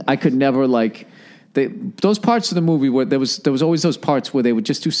done it. I could never those parts of the movie where there was always those parts where they would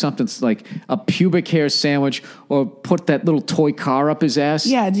just do something like a pubic hair sandwich or put that little toy car up his ass.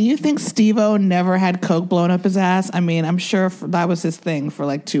 Yeah, do you think Steve-O never had coke blown up his ass? I mean, I'm sure that was his thing for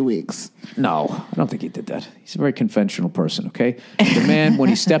like 2 weeks. No, I don't think he did that. He's a very conventional person, okay? The man, when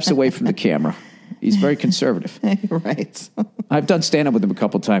he steps away from the camera, he's very conservative. Right. I've done stand-up with him a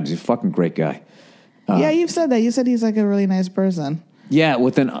couple times. He's a fucking great guy. Yeah, you've said that. You said he's like a really nice person. Yeah,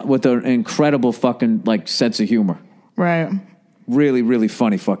 with an incredible fucking like sense of humor. Right. Really, really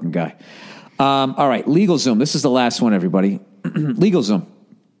funny fucking guy. All right, LegalZoom. This is the last one, everybody. LegalZoom.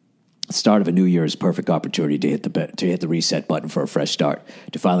 Start of a new year is a perfect opportunity to hit the reset button for a fresh start,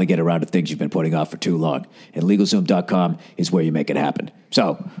 to finally get around to things you've been putting off for too long. And LegalZoom.com is where you make it happen.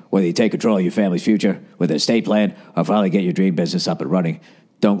 So, whether you take control of your family's future with an estate plan or finally get your dream business up and running,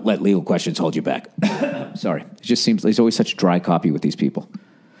 don't let legal questions hold you back. Sorry. It just seems there's always such dry copy with these people.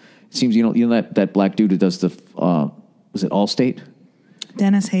 It seems, you know that black dude who does the, was it Allstate?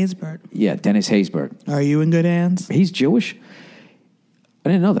 Dennis Haysbert. Yeah, Dennis Haysbert. Are you in good hands? He's Jewish? I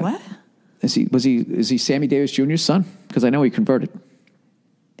didn't know that. What? Is he Sammy Davis Jr.'s son? Because I know he converted.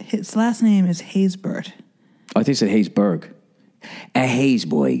 His last name is Haysbert. Oh, I think it said Haysberg. A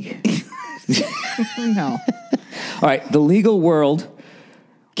Haysboy. No. All right, the legal world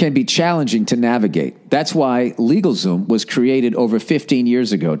can be challenging to navigate. That's why LegalZoom was created over 15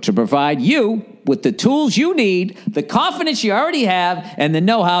 years ago, to provide you with the tools you need, the confidence you already have, and the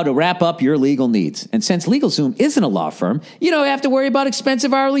know-how to wrap up your legal needs. And since LegalZoom isn't a law firm, you don't have to worry about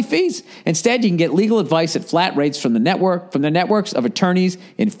expensive hourly fees. Instead, you can get legal advice at flat rates from the networks of attorneys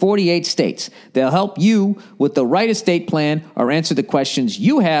in 48 states. They'll help you with the right estate plan or answer the questions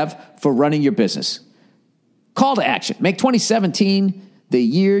you have for running your business. Call to action. Make 2017 the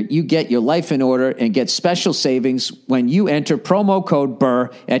year you get your life in order and get special savings when you enter promo code Burr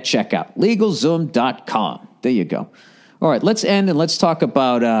at checkout. LegalZoom.com. There you go. All right, let's end and let's talk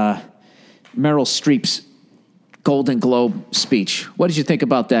about Meryl Streep's Golden Globe speech. What did you think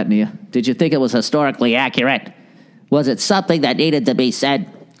about that, Nia? Did you think it was historically accurate? Was it something that needed to be said?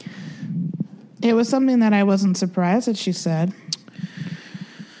 It was something that I wasn't surprised that she said.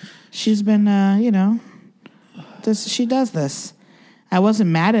 She's been, she does this. I wasn't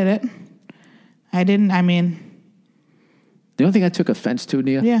mad at it. The only thing I took offense to,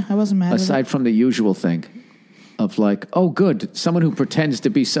 Nia? Yeah, I wasn't mad at it. Aside from the usual thing of like, oh, good, someone who pretends to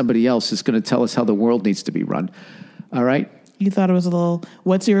be somebody else is going to tell us how the world needs to be run. All right? You thought it was a little,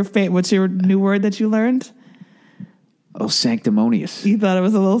 what's your new word that you learned? Oh, sanctimonious. You thought it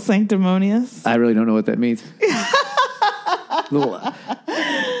was a little sanctimonious? I really don't know what that means.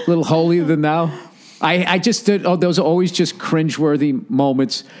 little holier than thou. I just did. Oh, those are always just cringeworthy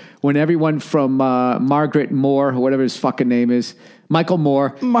moments when everyone from Margaret Moore, or whatever his fucking name is, Michael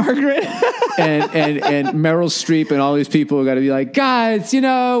Moore, Margaret, and Meryl Streep, and all these people are going to be like, guys,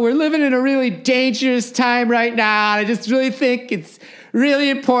 we're living in a really dangerous time right now. I just really think it's really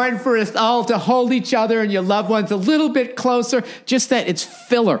important for us all to hold each other and your loved ones a little bit closer. Just that it's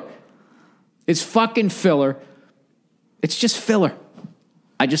filler. It's fucking filler. It's just filler.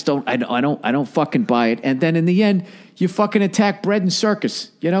 I just don't. I don't fucking buy it. And then in the end, you fucking attack bread and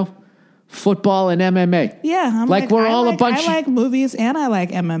circus. Football and MMA. Yeah, I'm like we're all a bunch. I like movies and I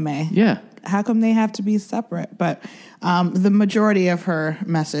like MMA. Yeah. How come they have to be separate? But the majority of her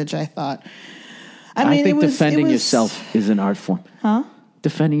message, I thought. I mean, think defending yourself is an art form. Huh?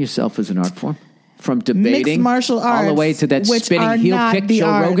 Defending yourself is an art form. From debating mixed martial arts, all the way to that spitting heel kick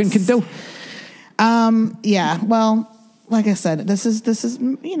Joe Rogan can do. Yeah. Well, like I said, this is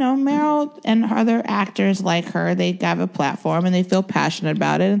Meryl and other actors like her. They have a platform and they feel passionate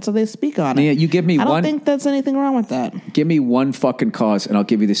about it, and so they speak on it. Yeah, you give me I don't think there's anything wrong with that. Give me one fucking cause, and I'll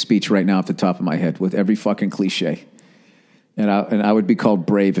give you the speech right now off the top of my head with every fucking cliche. And I would be called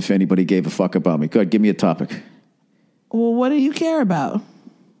brave if anybody gave a fuck about me. Go ahead, give me a topic. Well, what do you care about?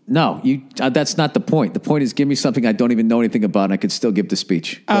 No, that's not the point. The point is give me something I don't even know anything about, and I could still give the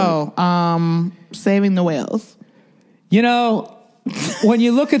speech. Saving the whales. When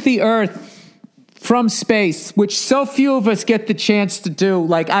you look at the Earth from space, which so few of us get the chance to do,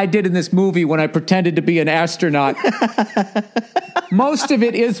 like I did in this movie when I pretended to be an astronaut, most of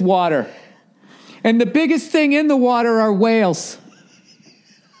it is water. And the biggest thing in the water are whales.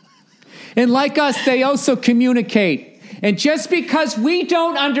 And like us, they also communicate. And just because we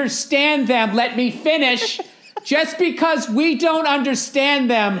don't understand them, let me finish, just because we don't understand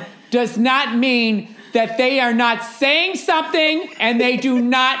them does not mean that they are not saying something and they do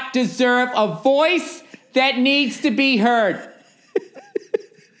not deserve a voice that needs to be heard.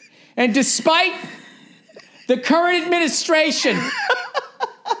 And despite the current administration,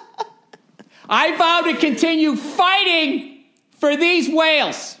 I vow to continue fighting for these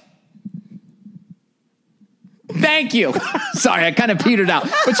whales. Thank you. Sorry, I kind of petered out.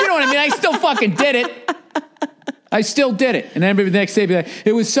 But you know what I mean? I still fucking did it. I still did it. And then the next day, be like,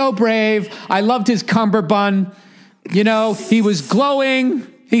 it was so brave. I loved his cummerbund. He was glowing.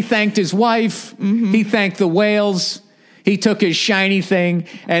 He thanked his wife. Mm-hmm. He thanked the whales. He took his shiny thing.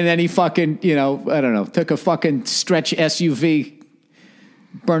 And then he fucking, took a fucking stretch SUV,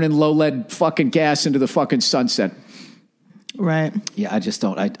 burning low lead fucking gas into the fucking sunset. Right. Yeah, I just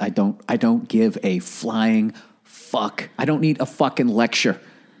don't. I don't give a flying fuck. I don't need a fucking lecture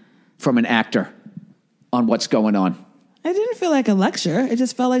from an actor on what's going on. It didn't feel like a lecture. It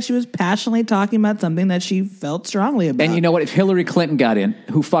just felt like she was passionately talking about something that she felt strongly about. And you know what? If Hillary Clinton got in,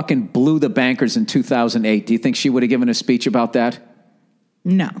 who fucking blew the bankers in 2008, do you think she would have given a speech about that?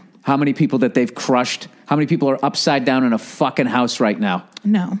 No. How many people that they've crushed? How many people are upside down in a fucking house right now?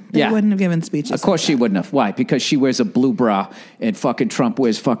 No. They wouldn't have given speeches. Of course she wouldn't have. Why? Because she wears a blue bra and fucking Trump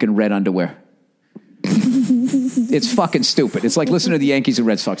wears fucking red underwear. It's fucking stupid. It's like listening to the Yankees and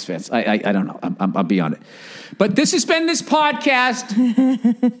Red Sox fans. I don't know. I'm beyond it. But this has been this podcast.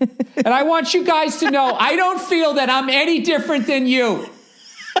 And I want you guys to know I don't feel that I'm any different than you.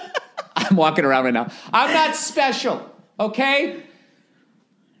 I'm walking around right now. I'm not special, okay?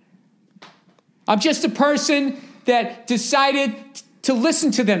 I'm just a person that decided to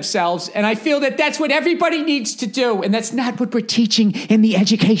listen to themselves, and I feel that that's what everybody needs to do, and that's not what we're teaching in the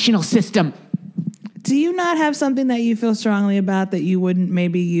educational system. Do you not have something that you feel strongly about that you wouldn't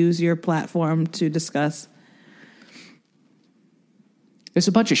maybe use your platform to discuss? There's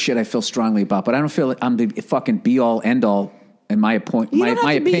a bunch of shit I feel strongly about, but I don't feel like I'm the fucking be-all, end-all in my opinion.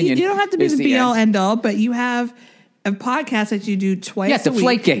 You don't have to be the be-all, end-all, but you have a podcast that you do twice a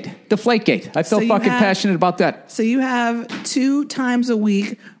week. Deflategate. I feel fucking passionate about that. So you have 2 times a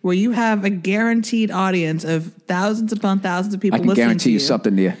week where you have a guaranteed audience of thousands upon thousands of people listening to you. I can guarantee you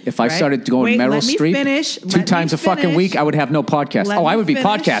something there. If I started going Meryl Streep 2 times a fucking week, I would have no podcast. I would be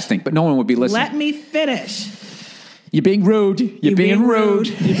podcasting, but no one would be listening. Let me finish. You're being rude. You're being rude.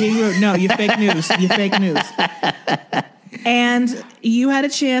 You're being rude. No, you're fake news. You're fake news. And you had a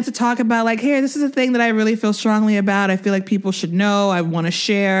chance to talk about, like, hey, this is a thing that I really feel strongly about. I feel like people should know. I want to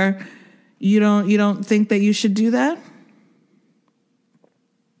share. You don't think that you should do that?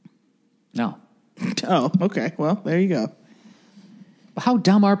 No. Oh, okay. Well, there you go. How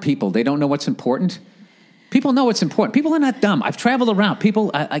dumb are people? They don't know what's important. People know what's important. People are not dumb. I've traveled around. People,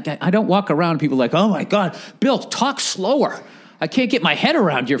 I don't walk around. People are like, oh my God, Bill, talk slower. I can't get my head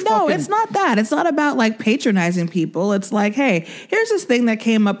around your No, fucking... it's not that. It's not about like patronizing people. It's like, hey, here's this thing that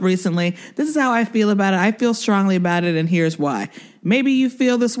came up recently. This is how I feel about it. I feel strongly about it, and here's why. Maybe you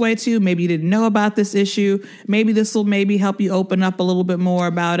feel this way too. Maybe you didn't know about this issue. Maybe this will maybe help you open up a little bit more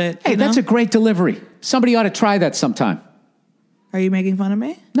about it. Hey, that's a great delivery. Somebody ought to try that sometime. Are you making fun of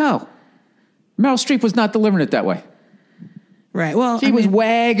me? No. Meryl Streep was not delivering it that way. Right. Well, She was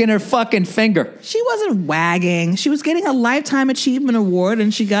wagging her fucking finger. She wasn't wagging. She was getting a Lifetime Achievement Award,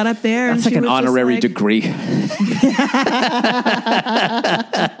 and she got up there. That's and like an honorary degree.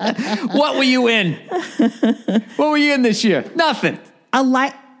 What were you in? What were you in this year? Nothing.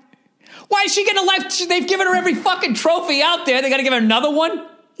 Why is she getting a life? They've given her every fucking trophy out there. They got to give her another one?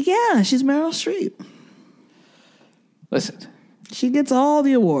 Yeah, she's Meryl Streep. Listen. She gets all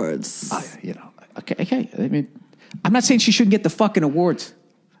the awards. Okay. I mean, I'm not saying she shouldn't get the fucking awards.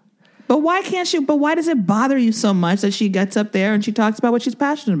 But why can't she? But why does it bother you so much that she gets up there and she talks about what she's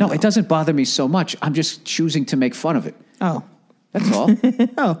passionate about? No, it doesn't bother me so much. I'm just choosing to make fun of it. Oh. That's all.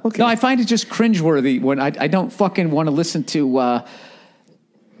 Oh, okay. No, I find it just cringeworthy when I don't fucking want to listen to,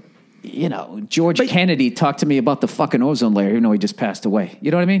 George Kennedy talk to me about the fucking ozone layer, even though he just passed away.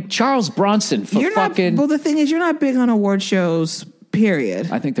 You know what I mean? Charles Bronson Well, the thing is, you're not big on award shows, period.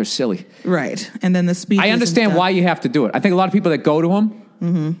 I think they're silly. Right. And then the speeches. I understand why you have to do it. I think a lot of people that go to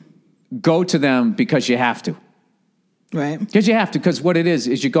them go to them because you have to. Right. Because you have to. Because what it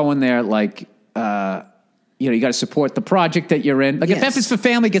is you go in there like, you got to support the project that you're in. Like if F is for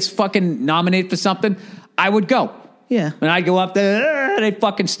Family gets fucking nominated for something, I would go. Yeah. And I go up there, they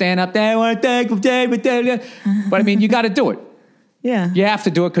fucking stand up there. I want to thank them. But I mean, you got to do it. Yeah. You have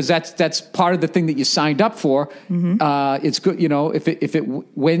to do it because that's part of the thing that you signed up for. It's good, if it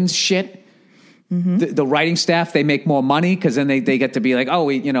wins shit. The writing staff, they make more money because then they get to be like, oh,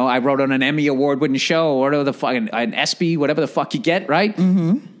 I wrote on an Emmy award-winning show or whatever the fucking an ESPY, whatever the fuck you get, right?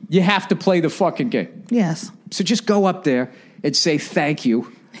 You have to play the fucking game. Yes. So just go up there and say thank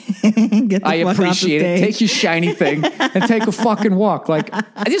you. Get the I fuck appreciate off the it. stage. Take your shiny thing and take a fucking walk. Like,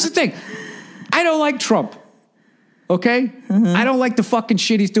 here's the thing. I don't like Trump. Okay? I don't like the fucking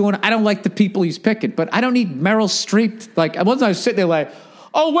shit he's doing. I don't like the people he's picking. But I don't need Meryl Streep. Like, I was sitting there like,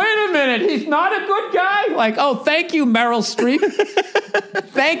 oh, wait a minute. He's not a good guy? Like, oh, thank you, Meryl Streep.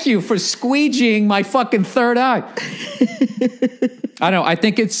 Thank you for squeegeeing my fucking third eye. I don't know. I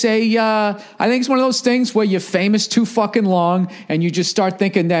think it's one of those things where you're famous too fucking long and you just start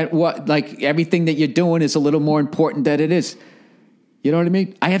thinking that everything that you're doing is a little more important than it is. You know what I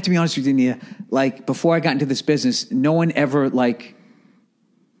mean? I have to be honest with you, Nia. Like, before I got into this business, no one ever,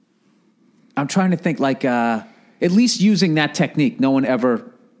 I'm trying to think, at least using that technique, no one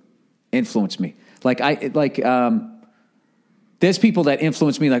ever influenced me. There's people that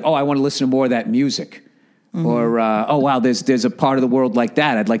influence me, like, oh, I want to listen to more of that music. Or, oh, wow, there's a part of the world like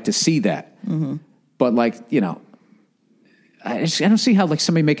that. I'd like to see that. But, I don't see how,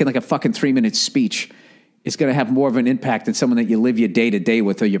 somebody making, a fucking 3-minute speech is going to have more of an impact than someone that you live your day-to-day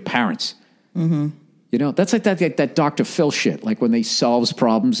with or your parents. That's like that Dr. Phil shit, like when they solves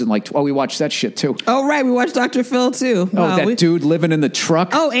problems and we watched that shit too. Oh, right. We watched Dr. Phil too. Oh, that dude living in the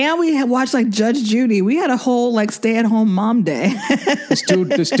truck. Oh, and we had watched Judge Judy. We had a whole stay-at-home mom day. This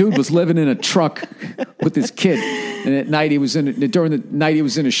dude was living in a truck with his kid. And at night during the night he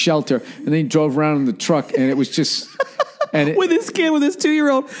was in a shelter and then he drove around in the truck and it was just... with his kid, with his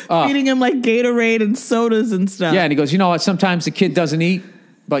 2-year-old, feeding him Gatorade and sodas and stuff. Yeah, and he goes, you know what, sometimes the kid doesn't eat.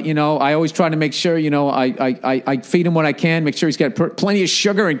 But, I always try to make sure, I feed him what I can, make sure he's got plenty of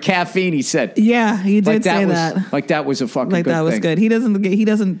sugar and caffeine, he said. Yeah, he did say that. That was a fucking good thing. That was good. He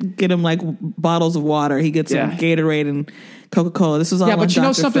doesn't get him bottles of water. He gets him Gatorade and Coca-Cola. This was all on but you know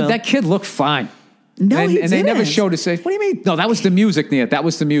Dr. something? Phil. That kid looked fine. No, he didn't. And they never showed us. What do you mean? No, that was the music, Nia. That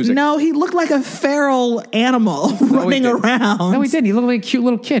was the music. No, he looked like a feral animal running around. No, he didn't. He looked like a cute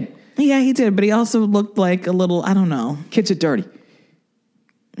little kid. Yeah, he did. But he also looked like a little, I don't know. Kids are dirty.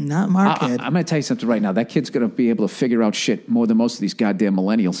 Not my kid. I'm going to tell you something right now. That kid's going to be able to figure out shit more than most of these goddamn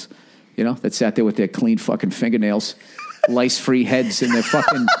millennials, that sat there with their clean fucking fingernails, lice-free heads, and their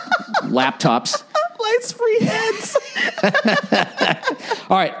fucking laptops. Lice-free heads.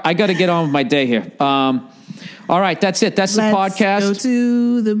 All right, I got to get on with my day here. All right, that's it. That's the podcast. Let's go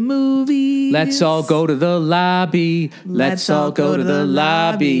to the movies. Let's all go to the lobby. Let's all go to the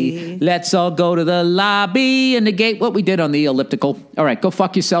lobby. Let's all go to the lobby and negate what we did on the elliptical. All right, go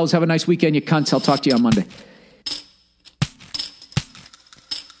fuck yourselves. Have a nice weekend, you cunts. I'll talk to you on Monday.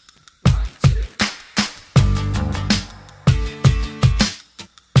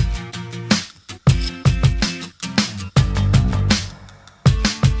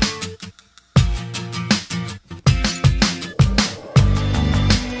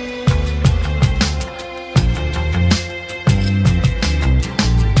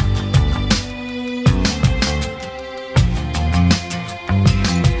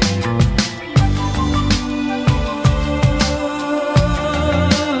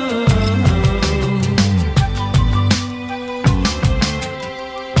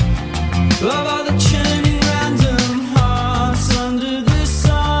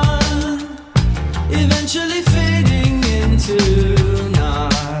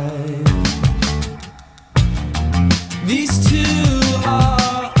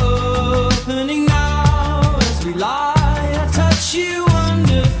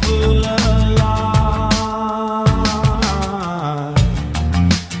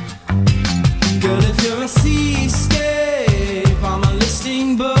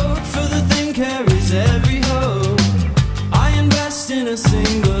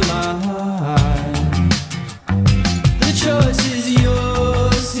 single line. The choice is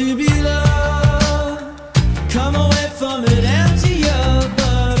yours to be loved. Come away from it, empty your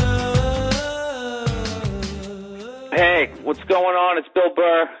butter. Hey, what's going on? It's Bill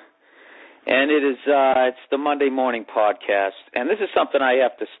Burr, and it's the Monday Morning Podcast, and this is something I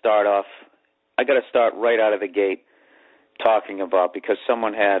have to start off. I got to start right out of the gate talking about, because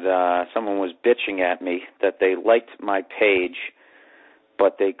someone was bitching at me that they liked my page,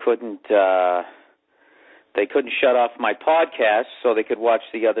 but they couldn't shut off my podcast so they could watch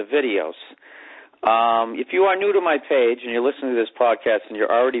the other videos. If you are new to my page and you're listening to this podcast and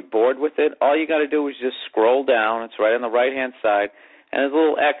you're already bored with it, all you got to do is just scroll down. It's right on the right-hand side, and there's a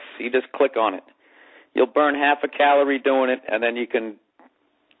little X. You just click on it. You'll burn half a calorie doing it, and then you can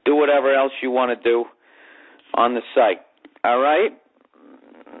do whatever else you want to do on the site. All right?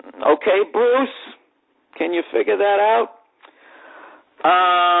 Okay, Bruce? Can you figure that out?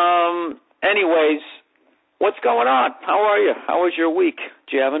 Anyways, what's going on? How are you? How was your week?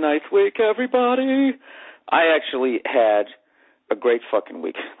 Did you have a nice week, everybody? I actually had a great fucking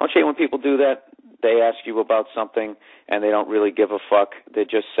week. Don't you hate when people do that? They ask you about something, and they don't really give a fuck. They're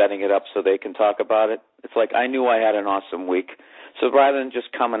just setting it up so they can talk about it. It's like, I knew I had an awesome week. So rather than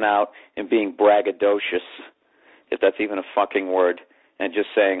just coming out and being braggadocious, if that's even a fucking word, and just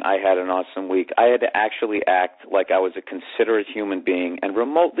saying I had an awesome week, I had to actually act like I was a considerate human being and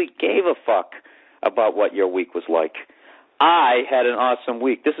remotely gave a fuck about what your week was like. I had an awesome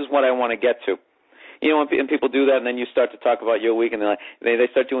week. This is what I want to get to. You know, when people do that, and then you start to talk about your week, and they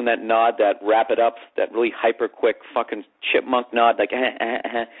start doing that nod, that wrap it up, that really hyper-quick fucking chipmunk nod, like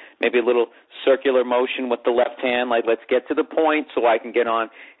maybe a little circular motion with the left hand, like let's get to the point so I can get on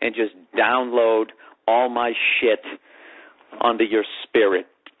and just download all my shit onto your spirit.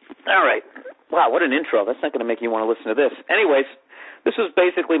 All right. Wow, what an intro. That's not going to make you want to listen to this. Anyways, this was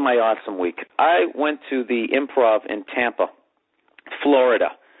basically my awesome week. I went to the Improv in Tampa,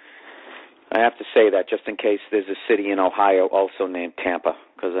 Florida. I have to say that just in case there's a city in Ohio also named Tampa,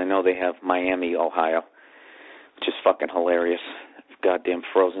 because I know they have Miami, Ohio, which is fucking hilarious. Goddamn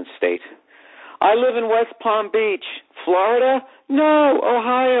frozen state. I live in West Palm Beach. Florida? No,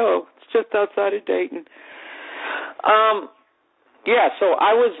 Ohio. It's just outside of Dayton. Yeah, so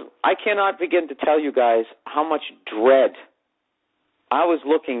I cannot begin to tell you guys how much dread I was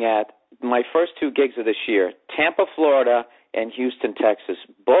looking at my first two gigs of this year, Tampa, Florida, and Houston, Texas.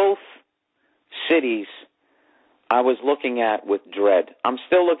 Both cities I was looking at with dread. I'm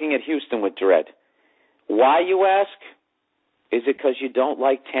still looking at Houston with dread. Why, you ask? Is it because you don't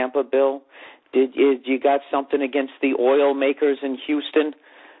like Tampa, Bill? Did you got something against the oil makers in Houston?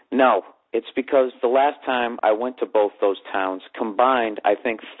 No. It's because the last time I went to both those towns, combined, I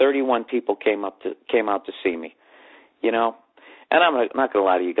think 31 people came out to see me. You know? And I'm not going to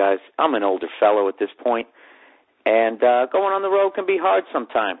lie to you guys. I'm an older fellow at this point, and going on the road can be hard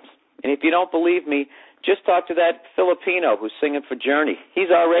sometimes. And if you don't believe me, just talk to that Filipino who's singing for Journey.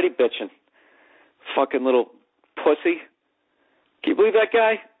 He's already bitching. Fucking little pussy. Can you believe that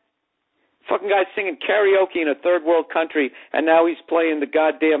guy? Fucking guy singing karaoke in a third world country, and now he's playing the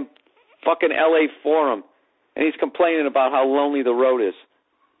goddamn fucking LA Forum, and he's complaining about how lonely the road is.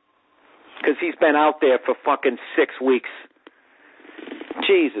 Because he's been out there for fucking 6 weeks.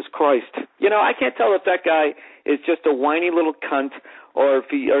 Jesus Christ. You know, I can't tell if that guy is just a whiny little cunt, or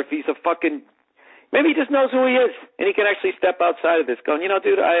if he's a fucking, maybe he just knows who he is, and he can actually step outside of this going, you know,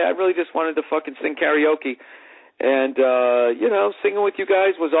 dude, I really just wanted to fucking sing karaoke, and, you know, singing with you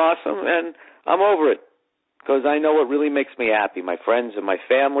guys was awesome, and I'm over it, because I know what really makes me happy, my friends and my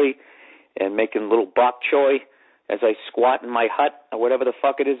family, and making little bok choy as I squat in my hut, or whatever the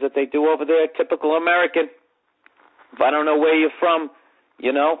fuck it is that they do over there, typical American. If I don't know where you're from,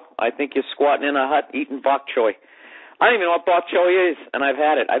 you know, I think you're squatting in a hut eating bok choy. I don't even know what bok choy is, and I've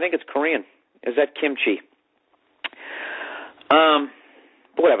had it. I think it's Korean. Is that kimchi?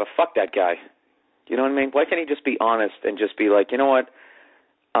 Whatever, fuck that guy. You know what I mean? Why can't he just be honest and just be like, you know what?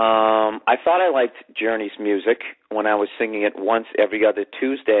 I thought I liked Journey's music when I was singing it once every other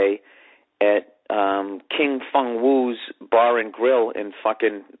Tuesday at King Fung Woo's Bar and Grill in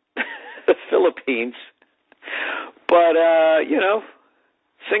fucking the Philippines. But, you know,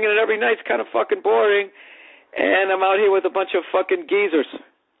 singing it every night's kind of fucking boring. And I'm out here with a bunch of fucking geezers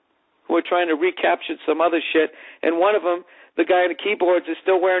who are trying to recapture some other shit. And one of them, the guy on the keyboards, is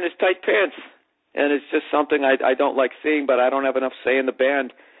still wearing his tight pants. And it's just something I don't like seeing, but I don't have enough say in the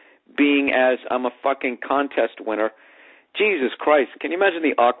band, being as I'm a fucking contest winner. Jesus Christ, can you imagine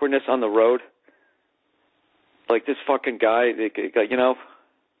the awkwardness on the road? Like this fucking guy, you know,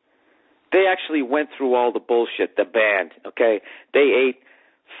 They actually went through all the bullshit, the band, okay? They ate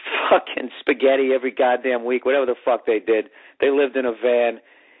fucking spaghetti every goddamn week, whatever the fuck they did. They lived in a van,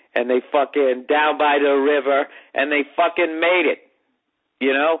 and they fucking down by the river, and they fucking made it.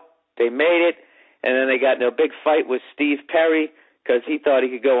 You know? They made it, and then they got in a big fight with Steve Perry because he thought he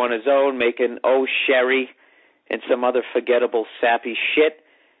could go on his own making Oh Sherry and some other forgettable sappy shit.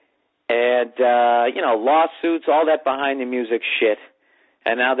 And, lawsuits, all that behind the music shit.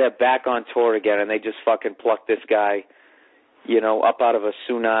 And now they're back on tour again, and they just fucking plucked this guy, up out of a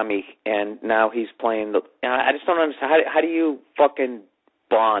tsunami, and now he's playing I just don't understand. How do you fucking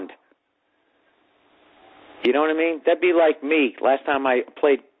bond? You know what I mean? That'd be like me. Last time I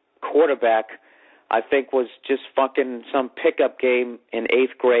played quarterback, I think was just fucking some pickup game in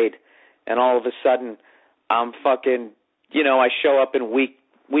 8th grade, and all of a sudden I'm fucking, I show up in week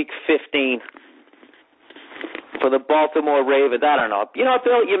 15 for the Baltimore Ravens. I don't know.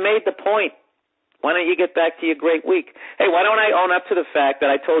 Bill, you made the point. Why don't you get back to your great week? Hey, why don't I own up to the fact that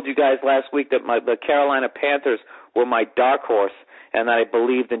I told you guys last week that the Carolina Panthers were my dark horse and that I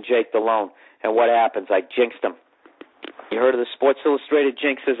believed in Jake Delhomme. And what happens? I jinxed him. You heard of the Sports Illustrated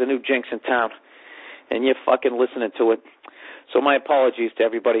jinx? There's a new jinx in town. And you're fucking listening to it. So my apologies to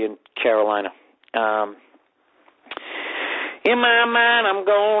everybody in Carolina. In my mind, I'm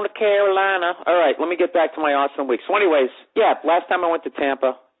going to Carolina. All right, let me get back to my awesome week. So anyways, last time I went to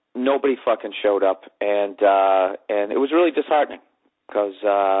Tampa, nobody fucking showed up. And it was really disheartening because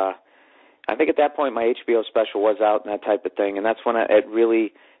I think at that point my HBO special was out and that type of thing. And that's when it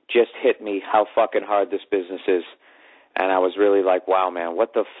really just hit me how fucking hard this business is. And I was really like, wow, man,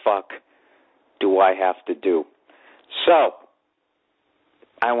 what the fuck do I have to do? So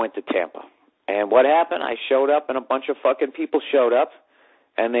I went to Tampa. And what happened? I showed up, and a bunch of fucking people showed up,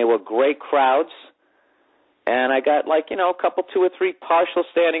 and they were great crowds. And I got, a couple, 2 or 3 partial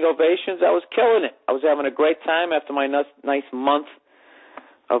standing ovations. I was killing it. I was having a great time after my nice month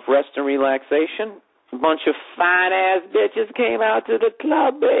of rest and relaxation. A bunch of fine-ass bitches came out to the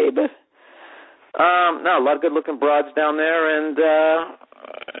club, baby. A lot of good-looking broads down there, and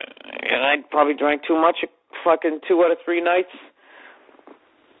I probably drank too much fucking 2 out of 3 nights.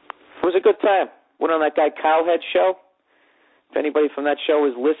 It was a good time. Went on that guy Cowhead show. If anybody from that show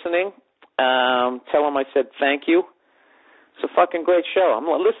is listening, tell him I said thank you. It's a fucking great show.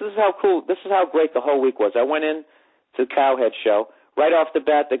 This is how great the whole week was. I went in to the Cowhead show. Right off the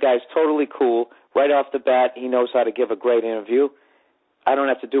bat, the guy's totally cool. Right off the bat, he knows how to give a great interview. I don't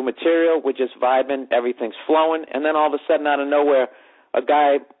have to do material. We're just vibing. Everything's flowing. And then all of a sudden, out of nowhere, a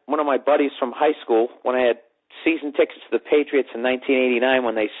guy, one of my buddies from high school, when I had season tickets to the Patriots in 1989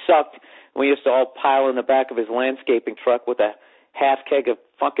 when they sucked, we used to all pile in the back of his landscaping truck with a half keg of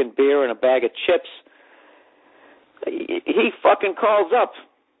fucking beer and a bag of chips. He fucking calls up,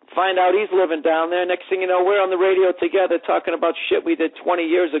 find out he's living down there. Next thing you know, we're on the radio together talking about shit we did 20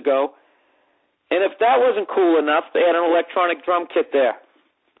 years ago. And if that wasn't cool enough, they had an electronic drum kit there.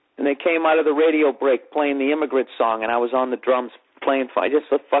 And they came out of the radio break playing the Immigrant Song, and I was on the drums playing, just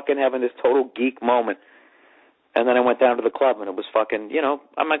fucking having this total geek moment. And then I went down to the club, and it was fucking,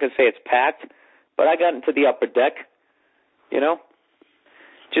 I'm not going to say it's packed, but I got into the upper deck,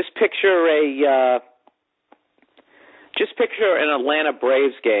 Just picture an Atlanta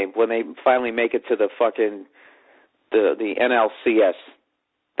Braves game when they finally make it to the fucking, the NLCS.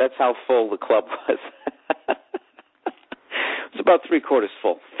 That's how full the club was. It's about 3/4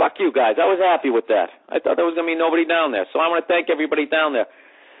 full. Fuck you guys. I was happy with that. I thought there was going to be nobody down there. So I want to thank everybody down there.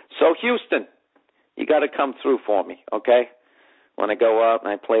 So Houston, you got to come through for me, okay? When I go out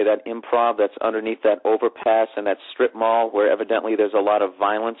and I play that improv that's underneath that overpass in that strip mall where evidently there's a lot of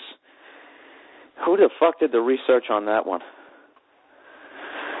violence. Who the fuck did the research on that one?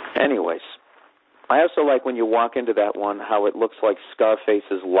 Anyways, I also like when you walk into that one how it looks like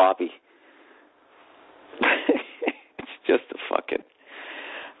Scarface's lobby. It's just a fucking...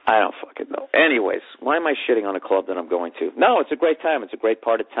 I don't fucking know. Anyways, why am I shitting on a club that I'm going to? No, it's a great time. It's a great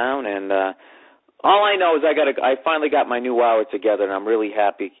part of town, and all I know is I finally got my new hour together, and I'm really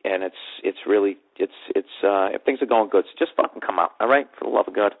happy. And it's if things are going good, so just fucking come out, all right? For the love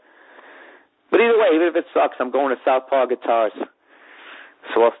of God. But either way, even if it sucks, I'm going to Southpaw Guitars,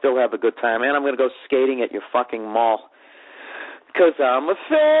 so I'll still have a good time. And I'm going to go skating at your fucking mall because I'm a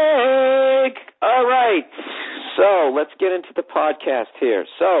fake. All right. So let's get into the podcast here.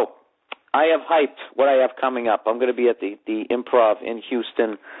 So I have hyped what I have coming up. I'm going to be at the Improv in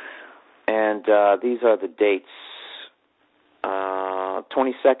Houston, and these are the dates,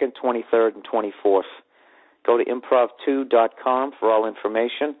 22nd, 23rd, and 24th. Go to improv2.com for all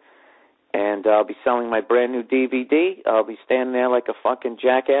information. And I'll be selling my brand new DVD. I'll be standing there like a fucking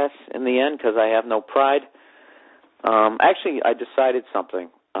jackass in the end because I have no pride. Actually, I decided something.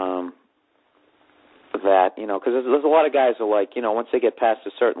 That, because there's a lot of guys who are like, once they get past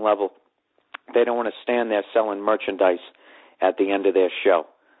a certain level, they don't want to stand there selling merchandise at the end of their show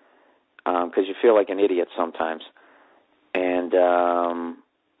because you feel like an idiot sometimes. And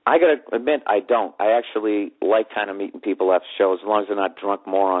I got to admit, I don't. I actually like kind of meeting people after shows as long as they're not drunk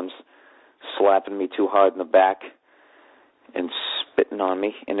morons slapping me too hard in the back and spitting on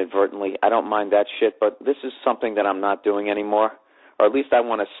me inadvertently. I don't mind that shit, but this is something that I'm not doing anymore, or at least I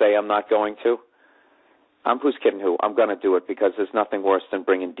want to say I'm not going to. Who's kidding who? I'm going to do it because there's nothing worse than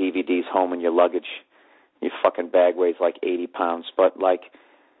bringing DVDs home in your luggage. Your fucking bag weighs like 80 pounds. But,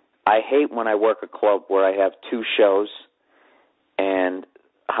 I hate when I work a club where I have two shows and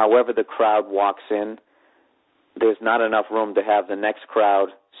however the crowd walks in, there's not enough room to have the next crowd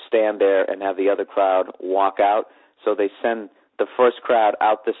stand there and have the other crowd walk out. So they send the first crowd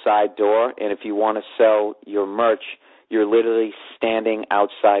out the side door, and if you want to sell your merch, you're literally standing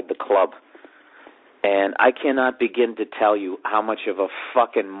outside the club. And I cannot begin to tell you how much of a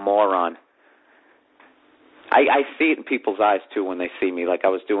fucking moron. I see it in people's eyes, too, when they see me. I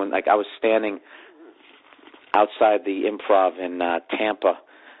was standing outside the Improv in Tampa,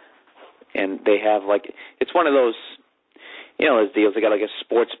 and they have, it's one of those, those deals. They got, a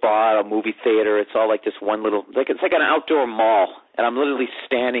sports bar, a movie theater. It's all this one little, it's like an outdoor mall. And I'm literally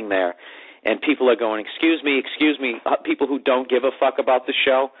standing there, and people are going, excuse me, people who don't give a fuck about the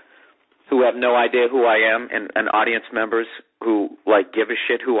show, who have no idea who I am, and audience members who, give a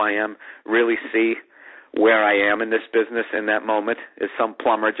shit who I am, really see where I am in this business in that moment. Is some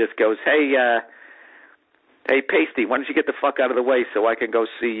plumber just goes, hey, Pasty, why don't you get the fuck out of the way so I can go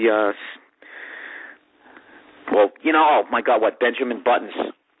see, oh, my God, Benjamin Buttons.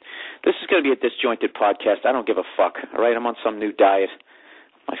 This is going to be a disjointed podcast. I don't give a fuck, all right? I'm on some new diet.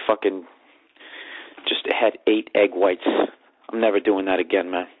 I fucking just had 8 egg whites. I'm never doing that again,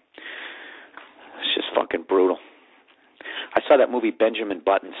 man. It's just fucking brutal. I saw that movie Benjamin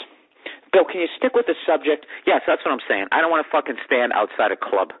Buttons. Bill, can you stick with the subject? Yes, that's what I'm saying. I don't want to fucking stand outside a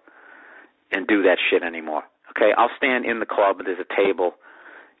club and do that shit anymore. Okay, I'll stand in the club. There's a table,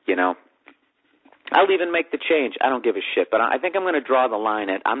 I'll even make the change. I don't give a shit. But I think I'm going to draw the line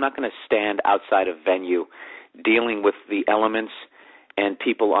at I'm not going to stand outside a venue dealing with the elements and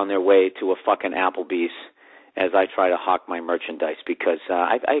people on their way to a fucking Applebee's as I try to hawk my merchandise because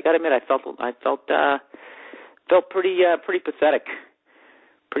I got to admit I felt pretty pathetic.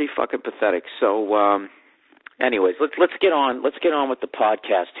 Pretty fucking pathetic. So, anyways, let's get on with the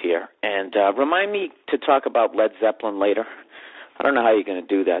podcast here, and remind me to talk about Led Zeppelin later. I don't know how you're going to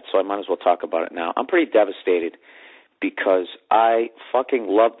do that, so I might as well talk about it now. I'm pretty devastated because I fucking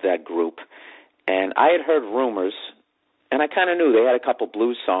loved that group, and I had heard rumors, and I kind of knew they had a couple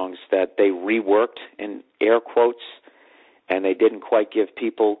blues songs that they reworked in air quotes, and they didn't quite give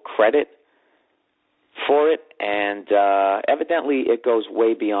people credit for it, and evidently it goes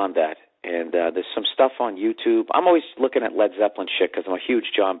way beyond that. And there's some stuff on YouTube. I'm always looking at Led Zeppelin shit because I'm a huge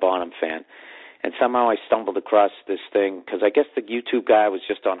John Bonham fan. And somehow I stumbled across this thing because I guess the YouTube guy was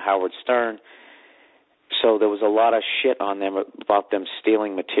just on Howard Stern. So there was a lot of shit on them about them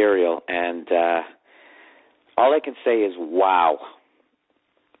stealing material. And all I can say is, wow.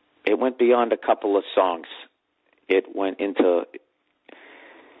 It went beyond a couple of songs. It went into...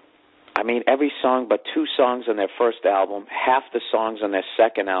 every song but 2 songs on their first album, half the songs on their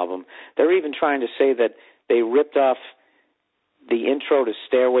second album. They're even trying to say that they ripped off the intro to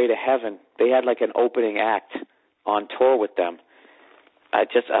Stairway to Heaven. They had an opening act on tour with them. I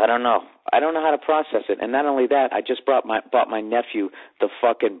don't know. I don't know how to process it. And not only that, I just bought my nephew the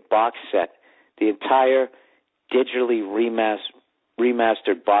fucking box set, the entire digitally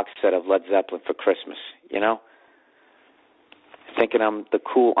remastered box set of Led Zeppelin for Christmas, thinking I'm the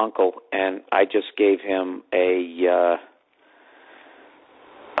cool uncle, and I just gave him a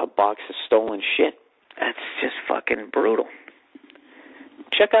box of stolen shit. That's just fucking brutal.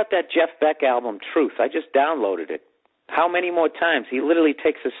 Check out that Jeff Beck album, Truth. I just downloaded it. How many more times? He literally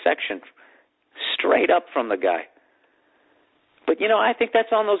takes a section straight up from the guy. But, I think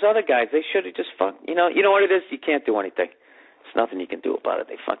that's on those other guys. They should have just you know what it is? You can't do anything. There's nothing you can do about it.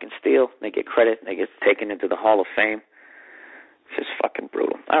 They fucking steal. They get credit. They get taken into the Hall of Fame. It's just fucking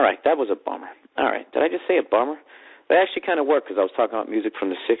brutal. All right, that was a bummer. All right, did I just say a bummer? That actually kind of worked because I was talking about music from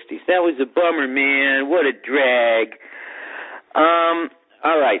the 60s. That was a bummer, man. What a drag.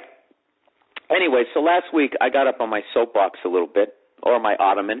 All right. Anyway, so last week I got up on my soapbox a little bit, or my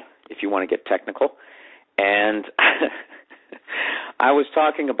ottoman, if you want to get technical, and I was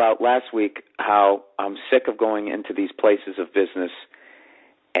talking about last week how I'm sick of going into these places of business,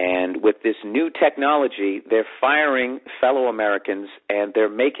 and with this new technology, they're firing fellow Americans, and they're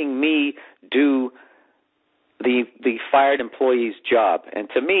making me do the fired employee's job. And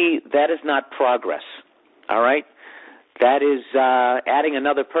to me, that is not progress, all right? That is adding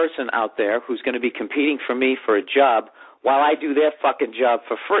another person out there who's going to be competing for me for a job while I do their fucking job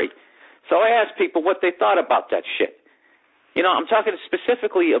for free. So I asked people what they thought about that shit. You know, I'm talking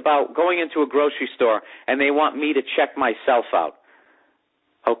specifically about going into a grocery store and they want me to check myself out.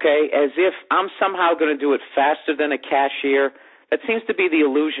 Okay? As if I'm somehow going to do it faster than a cashier. That seems to be the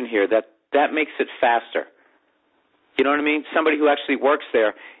illusion here, that makes it faster. You know what I mean? Somebody who actually works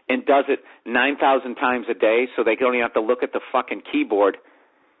there and does it 9,000 times a day so they don't even have to look at the fucking keyboard.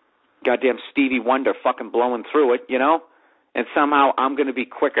 Goddamn Stevie Wonder fucking blowing through it, you know? And somehow I'm going to be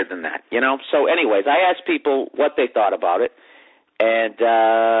quicker than that, you know? So anyways, I asked people what they thought about it. And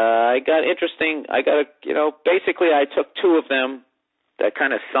I got interesting. Basically I took two of them that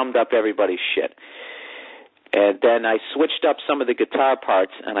kind of summed up everybody's shit. And then I switched up some of the guitar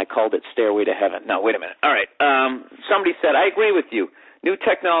parts, and I called it Stairway to Heaven. No, wait a minute. All right. Somebody said, I agree with you. New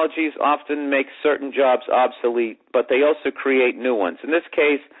technologies often make certain jobs obsolete, but they also create new ones. In this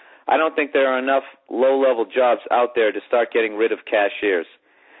case, I don't think there are enough low-level jobs out there to start getting rid of cashiers.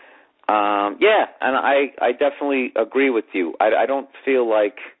 Yeah, and I definitely agree with you. I don't feel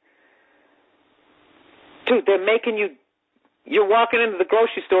like... Dude, they're making you... You're walking into the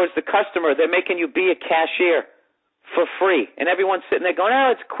grocery store as the customer. They're making you be a cashier for free. And everyone's sitting there going, oh,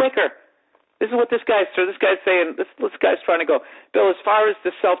 it's quicker. This is what this guy's saying. This guy's trying to go. Bill, as far as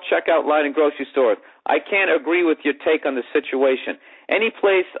the self-checkout line in grocery stores, I can't agree with your take on the situation. Any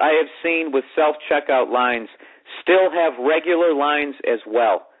place I have seen with self-checkout lines still have regular lines as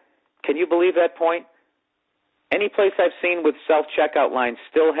well. Can you believe that point? Any place I've seen with self-checkout lines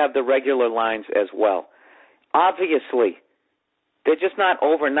still have the regular lines as well. Obviously, they're just not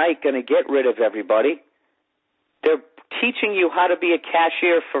overnight going to get rid of everybody. They're teaching you how to be a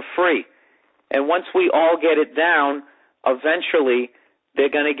cashier for free. And once we all get it down, eventually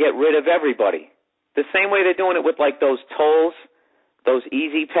they're going to get rid of everybody. The same way they're doing it with like those tolls, those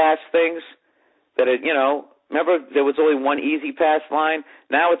Easy Pass things that are, you know, remember there was only one Easy Pass line?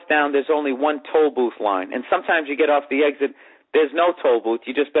 Now it's down, there's only one toll booth line. And sometimes you get off the exit, there's no toll booth.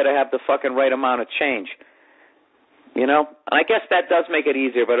 You just better have the fucking right amount of change. You know? And I guess that does make it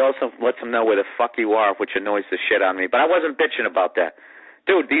easier, but it also lets them know where the fuck you are, which annoys the shit out of me. But I wasn't bitching about that.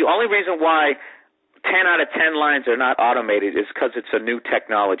 Dude, the only reason why 10 out of 10 lines are not automated is because it's a new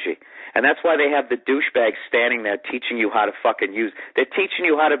technology. And that's why they have the douchebags standing there teaching you how to fucking use. They're teaching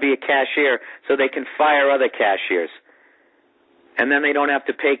you how to be a cashier so they can fire other cashiers. And then they don't have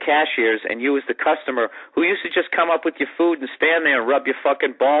to pay cashiers, and you as the customer who used to just come up with your food and stand there and rub your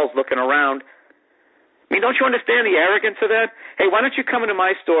fucking balls looking around. I mean, don't you understand the arrogance of that? Hey, why don't you come into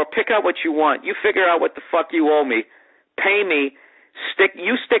my store, pick out what you want, you figure out what the fuck you owe me, pay me, stick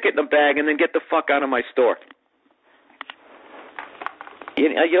it in the bag, and then get the fuck out of my store.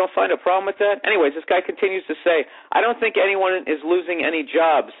 You don't find a problem with that? Anyways, this guy continues to say, I don't think anyone is losing any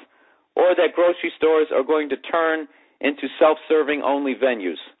jobs or that grocery stores are going to turn into self-serving only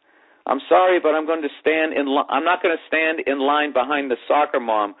venues. I'm sorry, but I'm not going to stand in line behind the soccer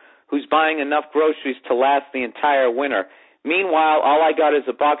mom who's buying enough groceries to last the entire winter. Meanwhile, all I got is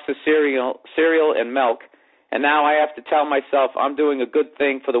a box of cereal and milk, and now I have to tell myself I'm doing a good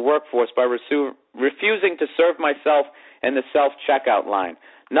thing for the workforce by refusing to serve myself in the self-checkout line.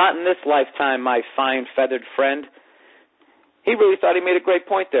 Not in this lifetime, my fine feathered friend. He really thought he made a great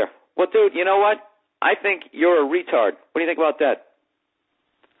point there. Well, dude, you know what? I think you're a retard. What do you think about that?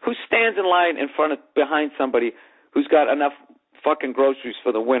 Who stands in line behind somebody who's got enough fucking groceries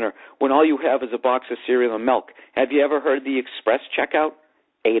for the winter when all you have is a box of cereal and milk? Have you ever heard the express checkout?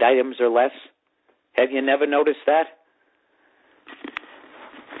 8 items or less? Have you never noticed that?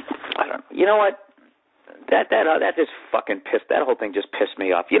 I don't. You know what? That just fucking pissed. That whole thing just pissed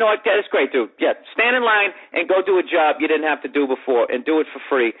me off. You know what? That is great, dude. Yeah, stand in line and go do a job you didn't have to do before, and do it for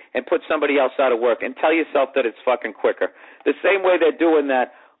free, and put somebody else out of work, and tell yourself that it's fucking quicker. The same way they're doing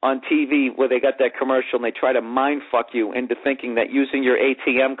that on TV, where they got that commercial and they try to mind fuck you into thinking that using your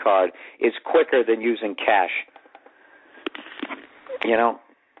ATM card is quicker than using cash. You know?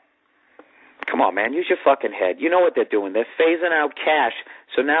 Come on, man, use your fucking head. You know what they're doing. They're phasing out cash,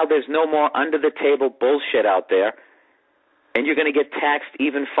 so now there's no more under-the-table bullshit out there, and you're going to get taxed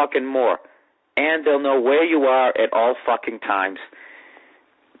even fucking more. And they'll know where you are at all fucking times.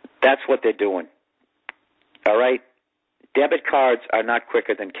 That's what they're doing. All right? Debit cards are not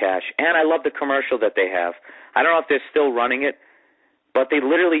quicker than cash. And I love the commercial that they have. I don't know if they're still running it, but they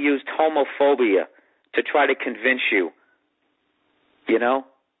literally used homophobia to try to convince you. You know,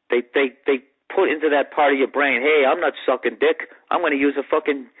 they put into that part of your brain, hey, I'm not sucking dick. I'm going to use a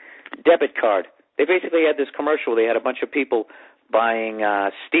fucking debit card. They basically had this commercial. They had a bunch of people buying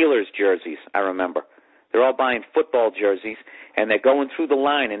Steelers jerseys, I remember. They're all buying football jerseys, and they're going through the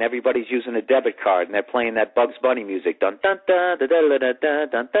line, and everybody's using a debit card, and they're playing that Bugs Bunny music, dun dun dun da da da da dun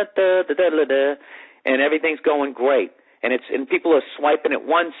dun dun da da da da, and everything's going great. And people are swiping it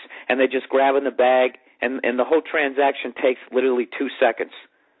once, and they're just grabbing the bag, and the whole transaction takes literally 2 seconds,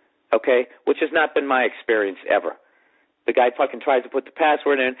 okay? Which has not been my experience ever. The guy fucking tries to put the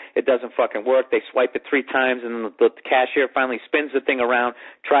password in. It doesn't fucking work. They swipe it 3 times, and the cashier finally spins the thing around,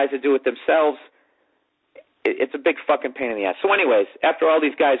 tries to do it themselves. It's a big fucking pain in the ass. So anyways, after all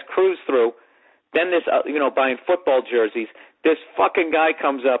these guys cruise through, then this, buying football jerseys, this fucking guy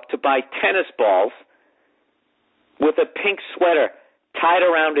comes up to buy tennis balls with a pink sweater tied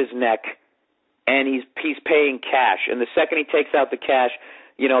around his neck, and he's paying cash. And the second he takes out the cash,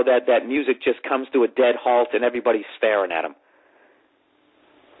 that music just comes to a dead halt, and everybody's staring at him.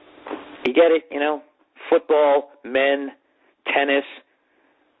 You get it? Football, men, tennis,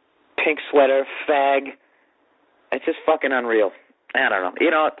 pink sweater, fag. It's just fucking unreal. I don't know.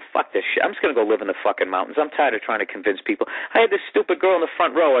 Fuck this shit. I'm just going to go live in the fucking mountains. I'm tired of trying to convince people. I had this stupid girl in the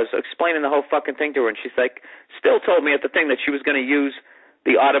front row. I was explaining the whole fucking thing to her, and she's like, still told me at the thing that she was going to use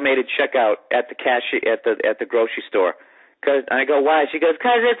the automated checkout at the at the grocery store. And I go, why? She goes,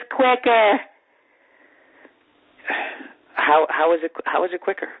 because it's quicker. How is it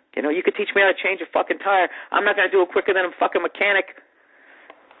quicker? You could teach me how to change a fucking tire. I'm not going to do it quicker than a fucking mechanic.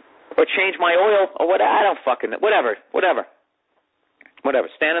 Or change my oil, or whatever. I don't fucking, whatever.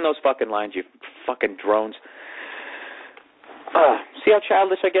 Stand in those fucking lines, you fucking drones. See how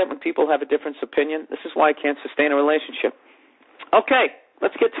childish I get when people have a different opinion? This is why I can't sustain a relationship. Okay,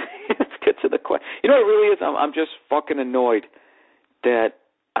 let's get to the question. You know what it really is? I'm just fucking annoyed that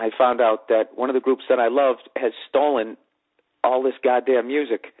I found out that one of the groups that I loved has stolen all this goddamn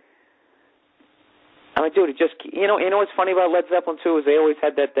music. I mean, dude, it just, what's funny about Led Zeppelin, too, is they always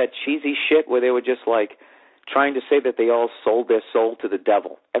had that cheesy shit where they were just, like, trying to say that they all sold their soul to the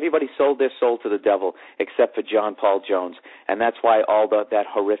devil. Everybody sold their soul to the devil except for John Paul Jones, and that's why all that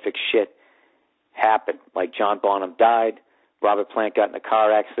horrific shit happened. Like, John Bonham died, Robert Plant got in a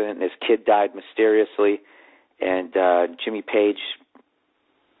car accident, and his kid died mysteriously, and Jimmy Page,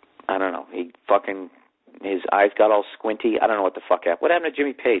 I don't know, his eyes got all squinty. I don't know what the fuck happened. What happened to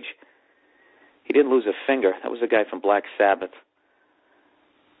Jimmy Page? He didn't lose a finger. That was the guy from Black Sabbath.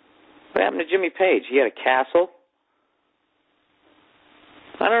 What happened to Jimmy Page? He had a castle?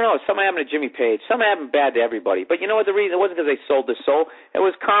 I don't know. Something happened to Jimmy Page. Something happened bad to everybody. But you know what the reason? It wasn't because they sold their soul. It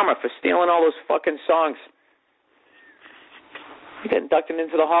was karma for stealing all those fucking songs. He got inducted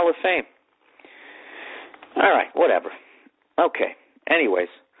into the Hall of Fame. All right, whatever. Okay. Anyways.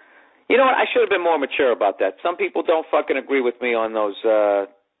 You know what? I should have been more mature about that. Some people don't fucking agree with me on those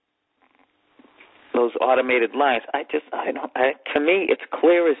automated lines. To me, it's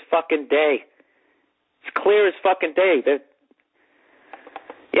clear as fucking day. It's clear as fucking day.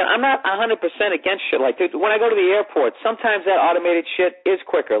 I'm not 100% against shit like that. When I go to the airport, sometimes that automated shit is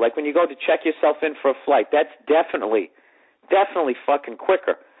quicker. Like when you go to check yourself in for a flight, that's definitely fucking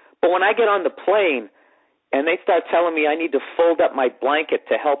quicker. But when I get on the plane and they start telling me I need to fold up my blanket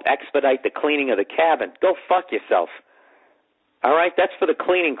to help expedite the cleaning of the cabin, go fuck yourself. All right, that's for the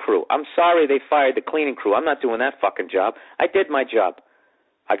cleaning crew. I'm sorry they fired the cleaning crew. I'm not doing that fucking job. I did my job.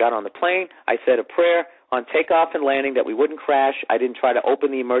 I got on the plane. I said a prayer on takeoff and landing that we wouldn't crash. I didn't try to open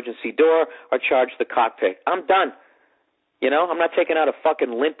the emergency door or charge the cockpit. I'm done. I'm not taking out a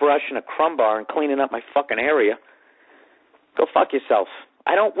fucking lint brush and a crumb bar and cleaning up my fucking area. Go fuck yourself.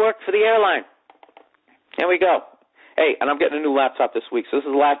 I don't work for the airline. Here we go. Hey, and I'm getting a new laptop this week, so this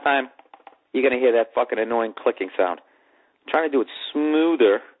is the last time you're going to hear that fucking annoying clicking sound. I'm trying to do it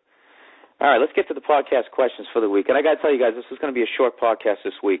smoother. All right, let's get to the podcast questions for the week. And I got to tell you guys, this is going to be a short podcast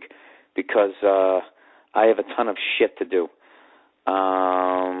this week because I have a ton of shit to do.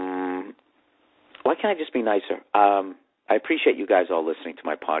 Why can't I just be nicer? I appreciate you guys all listening to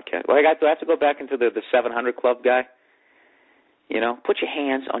my podcast. Well, do I have to go back into the 700 Club guy? Put your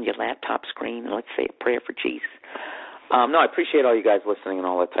hands on your laptop screen and let's say a prayer for Jesus. No, I appreciate all you guys listening and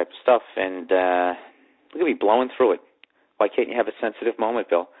all that type of stuff. And look at me blowing through it. Why can't you have a sensitive moment,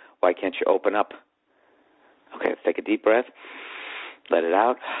 Bill? Why can't you open up? Okay, let's take a deep breath. Let it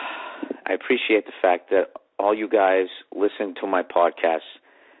out. I appreciate the fact that all you guys listen to my podcasts,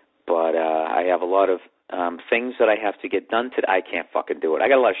 but I have a lot of things that I have to get done today. I can't fucking do it. I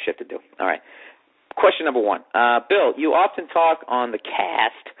got a lot of shit to do. All right. question number 1. Bill, you often talk on the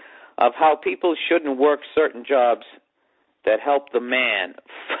cast of how people shouldn't work certain jobs that help the man.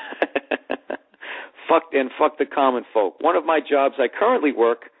 Fuck the common folk. One of my jobs I currently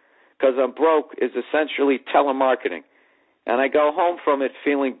work, because I'm broke, is essentially telemarketing. And I go home from it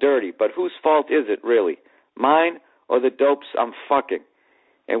feeling dirty. But whose fault is it, really? Mine or the dopes I'm fucking?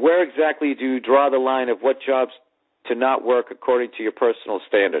 And where exactly do you draw the line of what jobs to not work according to your personal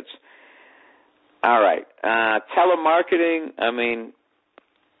standards? All right. Telemarketing, I mean,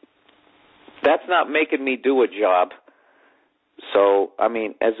 that's not making me do a job. So, I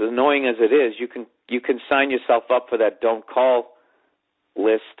mean, as annoying as it is, you can sign yourself up for that don't call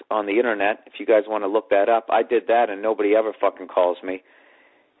list on the internet if you guys want to look that up. I did that and nobody ever fucking calls me.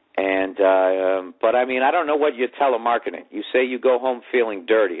 And but I mean, I don't know what you're telemarketing. You say you go home feeling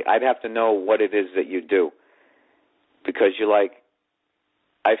dirty. I'd have to know what it is that you do, because you're like,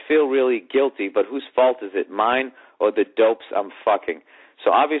 I feel really guilty, but whose fault is it, mine or the dopes I'm fucking?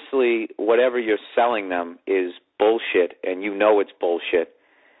 So obviously, whatever you're selling them is bullshit, and you know it's bullshit,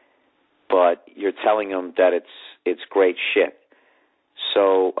 but you're telling them that it's great shit.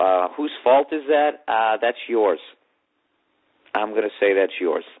 So whose fault is that? That's yours. I'm going to say that's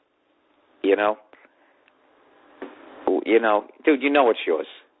yours. You know, dude, you know it's yours.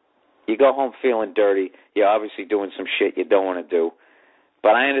 You go home feeling dirty. You're obviously doing some shit you don't want to do.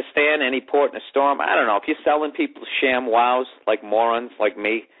 But I understand any port in a storm. I don't know. If you're selling people sham wows like morons like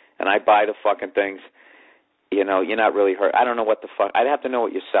me, and I buy the fucking things, you know, you're not really hurt. I don't know what the fuck. I'd have to know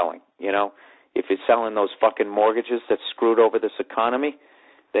what you're selling, you know. If you're selling those fucking mortgages that screwed over this economy,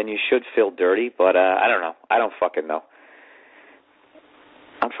 then you should feel dirty. But I don't know. I don't fucking know.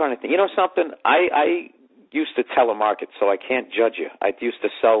 I'm trying to think. You know something? I used to telemarket, so I can't judge you. I used to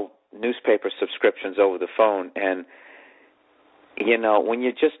sell newspaper subscriptions over the phone, and, you know, when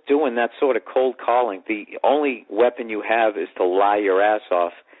you're just doing that sort of cold calling, the only weapon you have is to lie your ass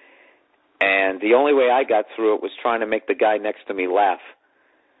off. And the only way I got through it was trying to make the guy next to me laugh.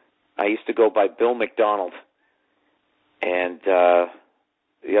 I used to go by Bill McDonald. And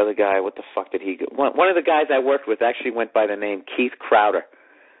the other guy, what the fuck did he go? One of the guys I worked with actually went by the name Keith Crowder,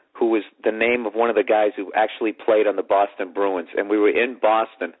 who was the name of one of the guys who actually played on the Boston Bruins. And we were in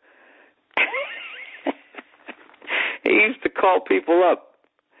Boston. He used to call people up.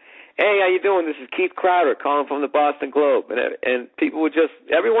 Hey, how you doing? This is Keith Crowder calling from the Boston Globe. And people would just,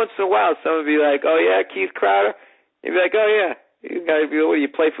 every once in a while, someone would be like, oh, yeah, Keith Crowder? He'd be like, oh, yeah. You guys, what do you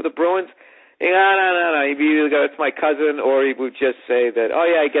play for the Bruins? No. He'd be either go, it's my cousin, or he would just say that, oh,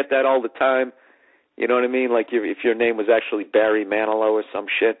 yeah, I get that all the time. You know what I mean? Like if your name was actually Barry Manilow or some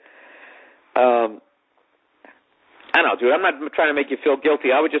shit. I don't know, dude. I'm not trying to make you feel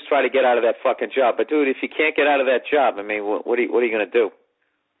guilty. I would just try to get out of that fucking job. But, dude, if you can't get out of that job, I mean, what are you going to do?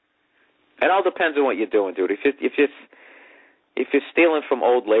 It all depends on what you're doing, dude. If you're stealing from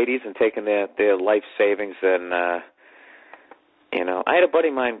old ladies and taking their life savings, then, you know, I had a buddy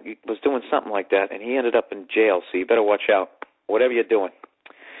of mine who was doing something like that, and he ended up in jail, so you better watch out, whatever you're doing.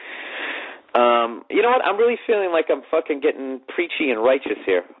 You know what? I'm really feeling like I'm fucking getting preachy and righteous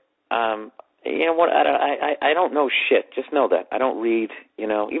here. You know what? I don't know shit. Just know that. I don't read, you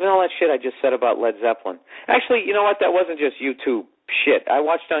know. Even all that shit I just said about Led Zeppelin. Actually, you know what? That wasn't just YouTube shit. I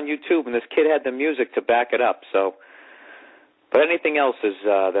watched on YouTube, and this kid had the music to back it up. So, but anything else is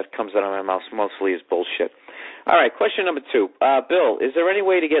that comes out of my mouth mostly is bullshit. All right, question number 2. Bill, is there any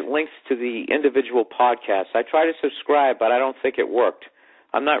way to get links to the individual podcasts? I tried to subscribe, but I don't think it worked.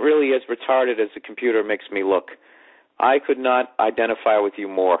 I'm not really as retarded as the computer makes me look. I could not identify with you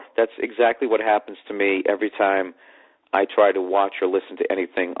more. That's exactly what happens to me every time I try to watch or listen to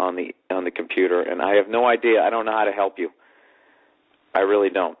anything on the computer, and I have no idea. I don't know how to help you. I really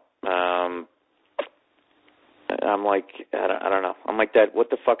don't. I'm like, I don't know. I'm like that. What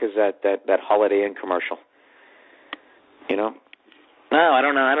the fuck is that Holiday Inn commercial? You know? No, I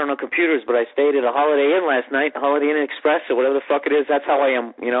don't know. I don't know computers, but I stayed at a Holiday Inn last night, Holiday Inn Express, or whatever the fuck it is. That's how I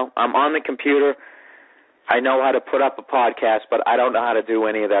am. You know, I'm on the computer. I know how to put up a podcast, but I don't know how to do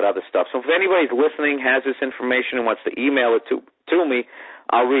any of that other stuff. So if anybody's listening, has this information, and wants to email it to me,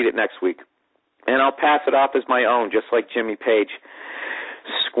 I'll read it next week. And I'll pass it off as my own, just like Jimmy Page.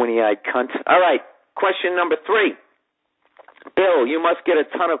 Squinty-eyed cunt. All right, question number 3. Bill, you must get a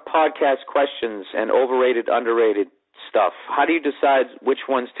ton of podcast questions and overrated, underrated stuff. How do you decide which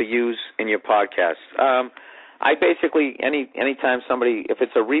ones to use in your podcast? I basically, anytime somebody, if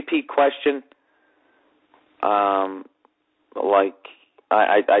it's a repeat question, like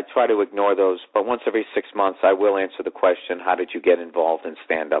I try to ignore those, but once every 6 months I will answer the question, how did you get involved in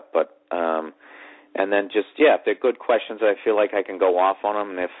stand-up? But And then just, if they're good questions that I feel like I can go off on them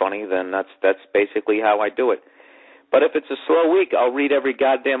and they're funny, then that's basically how I do it. But if it's a slow week, I'll read every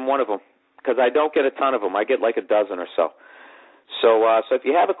goddamn one of them because I don't get a ton of them. I get like a dozen or so. So if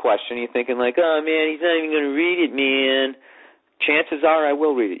you have a question, you're thinking like, oh, man, he's not even going to read it, man. Chances are I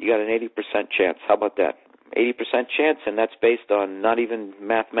will read it. You got an 80% chance. How about that? 80% chance, and that's based on not even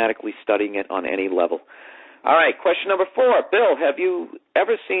mathematically studying it on any level. All right, question number 4. Bill, have you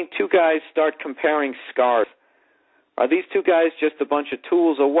ever seen two guys start comparing scars? Are these two guys just a bunch of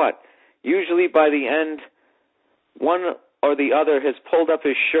tools or what? Usually by the end, one or the other has pulled up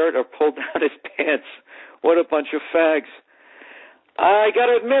his shirt or pulled down his pants. What a bunch of fags. I got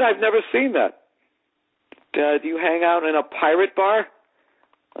to admit, I've never seen that. Do you hang out in a pirate bar?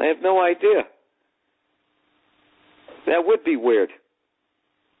 I have no idea. That would be weird.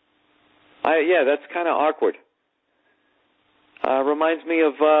 That's kind of awkward. Reminds me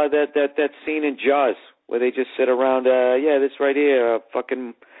of that scene in Jaws where they just sit around. This right here,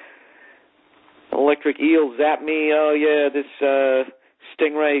 fucking electric eel zapped me. Oh yeah, this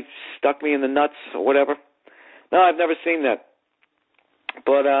stingray stuck me in the nuts or whatever. No, I've never seen that.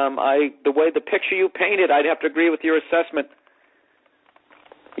 But the way the picture you painted, I'd have to agree with your assessment.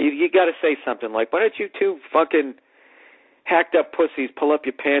 You got to say something like, "Why don't you two fucking hacked up pussies pull up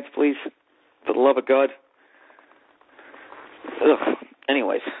your pants, please, for the love of God." Ugh.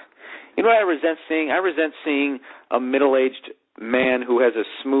 Anyways, you know what I resent seeing? I resent seeing a middle-aged man who has a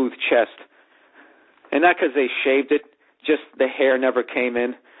smooth chest, and not because they shaved it, just the hair never came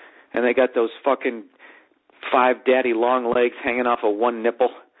in, and they got those fucking 5 daddy long legs hanging off of one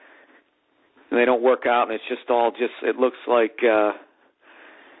nipple, and they don't work out, and it's just all it looks like a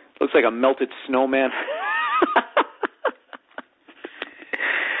melted snowman.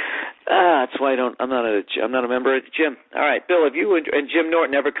 That's why I'm not a member of the gym. All right, Bill, have you and Jim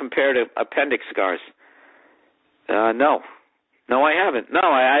Norton ever compared appendix scars? No, I haven't. No,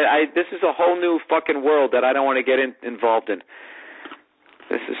 I this is a whole new fucking world that I don't want to get involved in.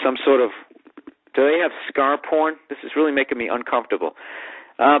 This is some sort of. Do they have scar porn? This is really making me uncomfortable.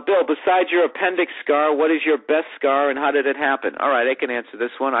 Bill, besides your appendix scar, what is your best scar and how did it happen? All right, I can answer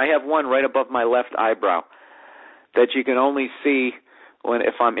this one. I have one right above my left eyebrow that you can only see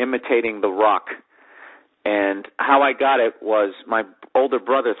if I'm imitating The Rock. And how I got it was my older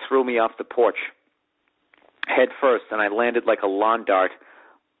brother threw me off the porch head first, and I landed like a lawn dart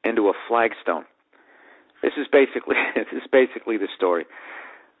into a flagstone. This is basically the story.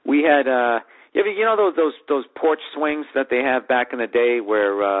 We had you know those porch swings that they have back in the day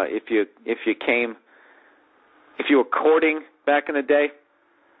where if you were courting back in the day,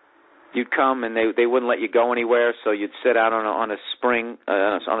 you'd come and they wouldn't let you go anywhere, so you'd sit out on a swing.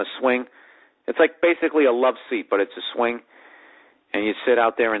 It's like basically a love seat, but it's a swing, and you'd sit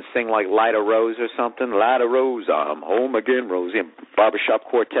out there and sing like Light a Rose or something. Light a Rose, I'm home again, Rosie. And barbershop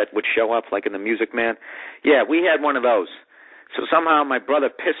quartet would show up like in The Music Man. Yeah, we had one of those. So somehow my brother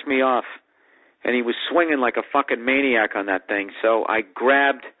pissed me off, and he was swinging like a fucking maniac on that thing. So I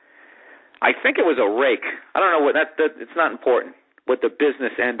grabbed, I think it was a rake. I don't know what that it's not important what the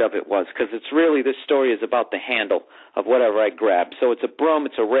business end of it was, because it's really, this story is about the handle of whatever I grabbed. So it's a broom,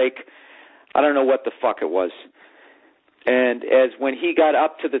 it's a rake. I don't know what the fuck it was. And when he got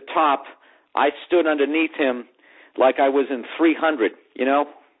up to the top, I stood underneath him like I was in 300, you know?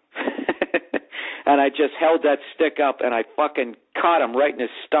 And I just held that stick up, and I fucking caught him right in his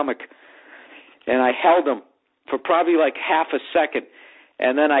stomach. And I held him for probably like half a second.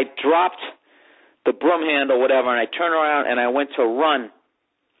 And then I dropped the broom handle, whatever, and I turned around and I went to run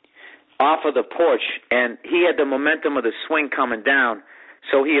off of the porch. And he had the momentum of the swing coming down,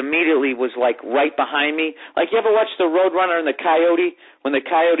 so he immediately was like right behind me. Like, you ever watch the Roadrunner and the Coyote? When the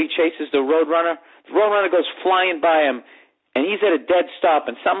Coyote chases the Roadrunner goes flying by him, and he's at a dead stop,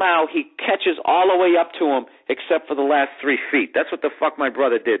 and somehow he catches all the way up to him except for the last 3 feet. That's what the fuck my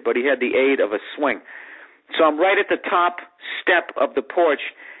brother did, but he had the aid of a swing. So I'm right at the top step of the porch,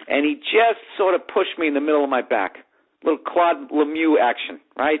 and he just sort of pushed me in the middle of my back. Little Claude Lemieux action,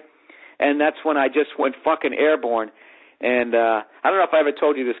 right? And that's when I just went fucking airborne. And I don't know if I ever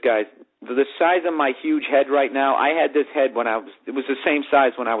told you this, guys. The size of my huge head right now, I had this head it was the same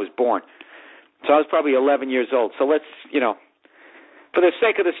size when I was born. So I was probably 11 years old. So let's, for the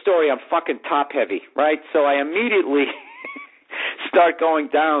sake of the story, I'm fucking top heavy, right? So I immediately start going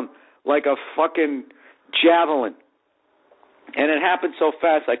down like a fucking javelin. And it happened so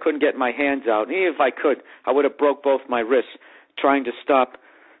fast I couldn't get my hands out. And even if I could, I would have broke both my wrists trying to stop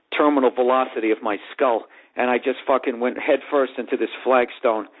terminal velocity of my skull. And I just fucking went head first into this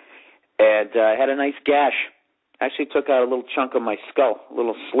flagstone and had a nice gash. Actually took out a little chunk of my skull, a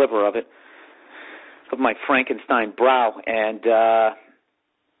little sliver of it. of my Frankenstein brow. And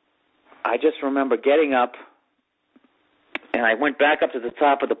I just remember getting up, and I went back up to the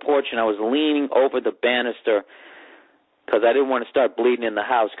top of the porch, and I was leaning over the banister because I didn't want to start bleeding in the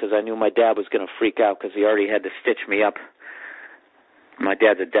house because I knew my dad was going to freak out because he already had to stitch me up. My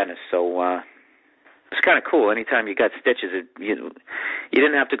dad's a dentist, so it's kind of cool. Anytime you got stitches, you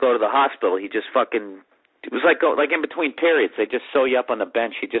didn't have to go to the hospital. He just fucking, it was like in between periods. They just sew you up on the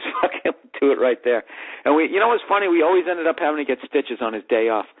bench. He just fucking do it right there. And you know what's funny? We always ended up having to get stitches on his day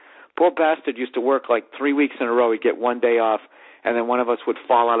off. Poor bastard used to work like 3 weeks in a row. He'd get one day off, and then one of us would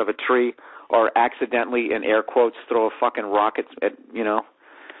fall out of a tree or accidentally, in air quotes, throw a fucking rocket at,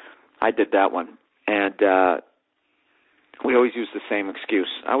 I did that one. And we always used the same excuse.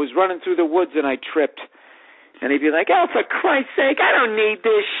 I was running through the woods and I tripped. And he'd be like, oh, for Christ's sake, I don't need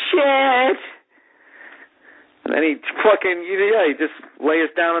this shit. And then he'd fucking, he'd just lay us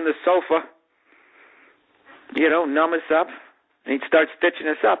down on the sofa, numb us up. And he'd start stitching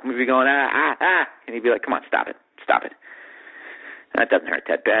us up. And we'd be going, ah. And he'd be like, come on, stop it. That doesn't hurt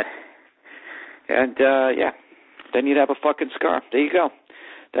that bad. And, then you'd have a fucking scar. There you go.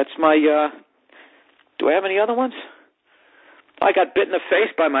 That's my, do I have any other ones? I got bit in the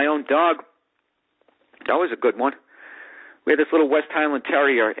face by my own dog. That was a good one. We had this little West Highland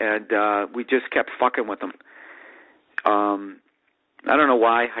Terrier, and we just kept fucking with him. I don't know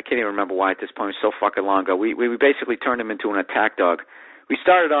why. I can't even remember why at this point. It was so fucking long ago. We basically turned him into an attack dog. We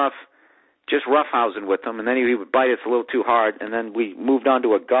started off just roughhousing with him, and then he would bite us a little too hard, and then we moved on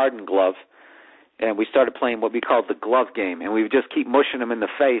to a garden glove, and we started playing what we called the glove game, and we would just keep mushing him in the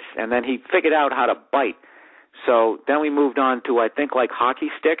face, and then he figured out how to bite. So then we moved on to, I think, like hockey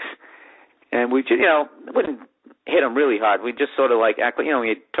sticks, and we just, wouldn't hit him really hard. We'd just sort of like act like, when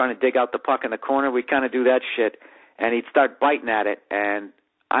you're trying to dig out the puck in the corner, we'd kind of do that shit. And he'd start biting at it, and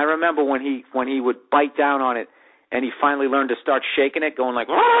I remember when he would bite down on it, and he finally learned to start shaking it, going like,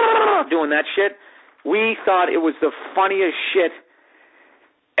 doing that shit. We thought it was the funniest shit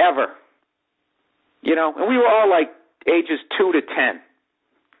ever, and we were all like ages 2 to 10.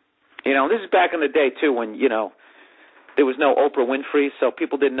 This is back in the day too, when there was no Oprah Winfrey, so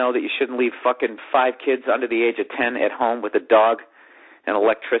people didn't know that you shouldn't leave fucking 5 kids under the age of 10 at home with a dog and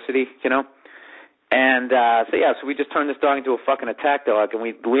electricity, And so we just turned this dog into a fucking attack dog, and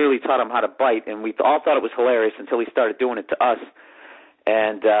we literally taught him how to bite, and we all thought it was hilarious until he started doing it to us.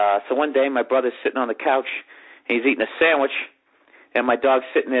 And so one day my brother's sitting on the couch, and he's eating a sandwich, and my dog's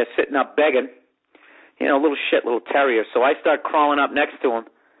sitting there, sitting up begging, little terrier. So I start crawling up next to him,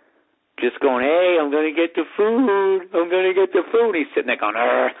 just going, hey, I'm going to get the food. He's sitting there going,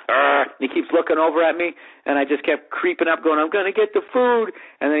 and he keeps looking over at me, and I just kept creeping up going, I'm going to get the food.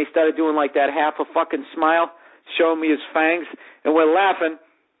 And then he started doing like that half a fucking smile, showing me his fangs, and we're laughing.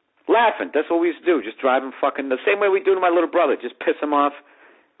 That's what we used to do, just drive him fucking the same way we do to my little brother, just piss him off.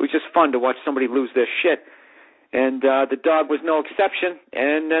 It was just fun to watch somebody lose their shit. And the dog was no exception.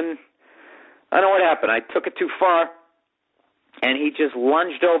 And then I don't know what happened. I took it too far. And he just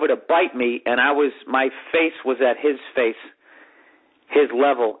lunged over to bite me, and my face was at his face, his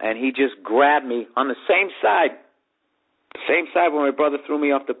level, and he just grabbed me on the same side where my brother threw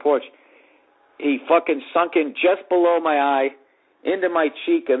me off the porch. He fucking sunk in just below my eye, into my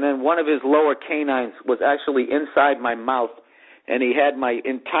cheek, and then one of his lower canines was actually inside my mouth, and he had my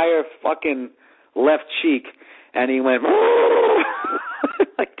entire fucking left cheek, and he went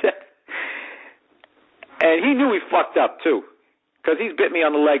like that. And he knew he fucked up, too. Because he's bit me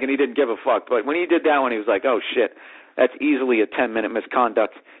on the leg and he didn't give a fuck. But when he did that one, he was like, oh, shit, that's easily a 10-minute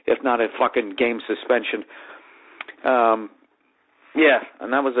misconduct, if not a fucking game suspension. Yeah,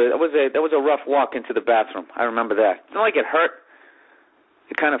 and that was a rough walk into the bathroom. I remember that. It's not like it hurt.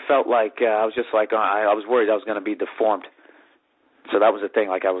 It kind of felt like I was just like, I was worried I was going to be deformed. So that was the thing.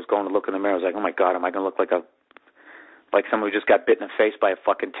 Like I was going to look in the mirror. I was like, oh, my God, am I going to look like someone who just got bit in the face by a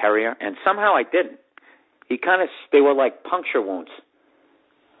fucking terrier? And somehow I didn't. They were like puncture wounds.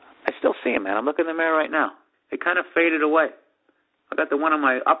 I still see them, man. I'm looking in the mirror right now. They kind of faded away. I got the one on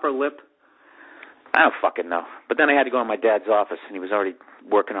my upper lip. I don't fucking know. But then I had to go in my dad's office, and he was already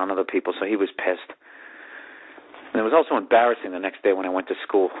working on other people, so he was pissed. And it was also embarrassing the next day when I went to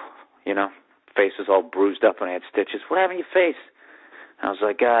school. Face was all bruised up and I had stitches. What happened to your face? I was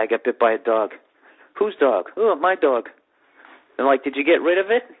like, I got bit by a dog. Whose dog? Oh, my dog. They're like, did you get rid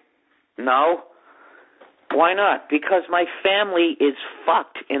of it? No. Why not? Because my family is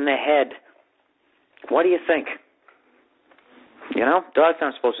fucked in the head. What do you think? Dogs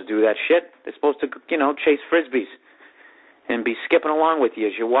aren't supposed to do that shit. They're supposed to, chase frisbees and be skipping along with you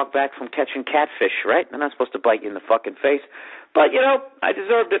as you walk back from catching catfish, right? They're not supposed to bite you in the fucking face. But, I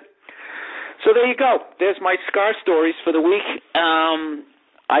deserved it. So there you go. There's my scar stories for the week.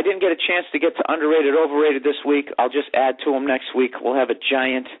 I didn't get a chance to get to underrated, overrated this week. I'll just add to them next week. We'll have a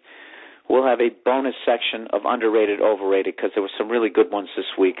bonus section of underrated, overrated, because there were some really good ones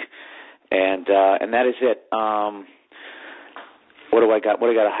this week. And that is it. What do I got? What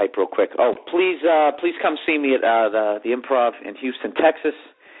do I got to hype real quick? Oh, please come see me at the Improv in Houston, Texas.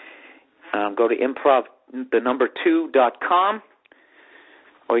 Go to improv2.com,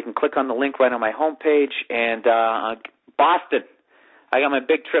 or you can click on the link right on my homepage. And Boston, I got my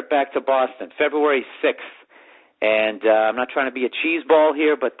big trip back to Boston, February 6th. And I'm not trying to be a cheeseball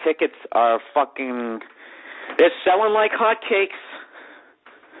here, but tickets are they're selling like hotcakes.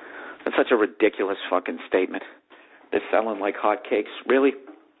 That's such a ridiculous fucking statement. They're selling like hotcakes. Really?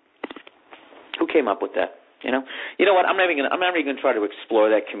 Who came up with that? You know what? I'm not even gonna try to explore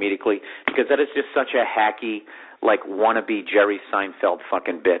that comedically, because that is just such a hacky, like, wannabe Jerry Seinfeld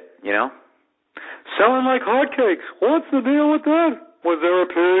fucking bit. You know? Selling like hotcakes. What's the deal with that? Was there a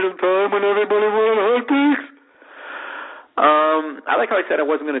period of time when everybody wanted hotcakes? I like how I said I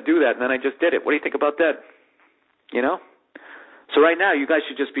wasn't going to do that, and then I just did it. What do you think about that? You know? So right now, you guys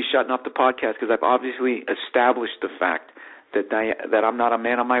should just be shutting up the podcast, because I've obviously established the fact that I'm not a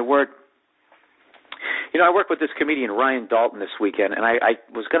man of my word. You know, I worked with this comedian, Ryan Dalton, this weekend, and I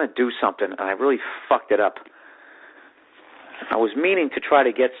was going to do something, and I really fucked it up. I was meaning to try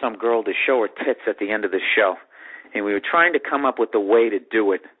to get some girl to show her tits at the end of the show, and we were trying to come up with a way to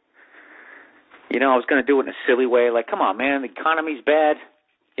do it. You know, I was going to do it in a silly way, like, come on, man, the economy's bad.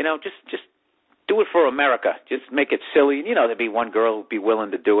 You know, just do it for America. Just make it silly. You know, there'd be one girl who'd be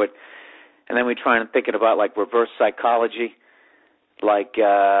willing to do it. And then we try and thinking about, like, reverse psychology. Like, keep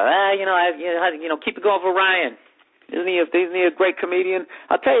it going for Ryan. Isn't he a great comedian?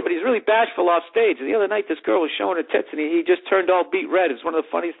 I'll tell you, but he's really bashful off stage. The other night, this girl was showing her tits, and he just turned all beet red. It's one of the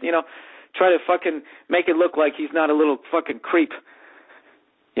funniest, try to fucking make it look like he's not a little fucking creep.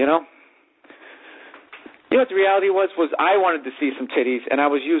 You know? You know what the reality was I wanted to see some titties, and I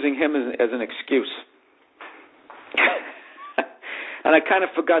was using him as an excuse. And I kind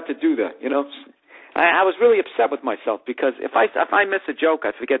of forgot to do that, you know. I was really upset with myself, because if I miss a joke,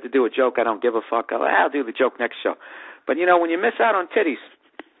 I forget to do a joke, I don't give a fuck. I'll do the joke next show. But, you know, when you miss out on titties,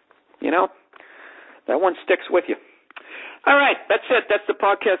 you know, that one sticks with you. All right, that's it. That's the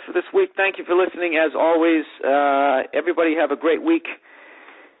podcast for this week. Thank you for listening, as always. Everybody have a great week.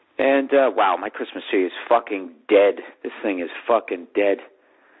 And, wow, my Christmas tree is fucking dead. This thing is fucking dead.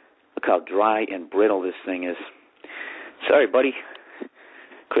 Look how dry and brittle this thing is. Sorry, buddy.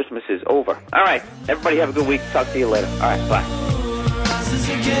 Christmas is over. All right, everybody have a good week. Talk to you later. All right, bye.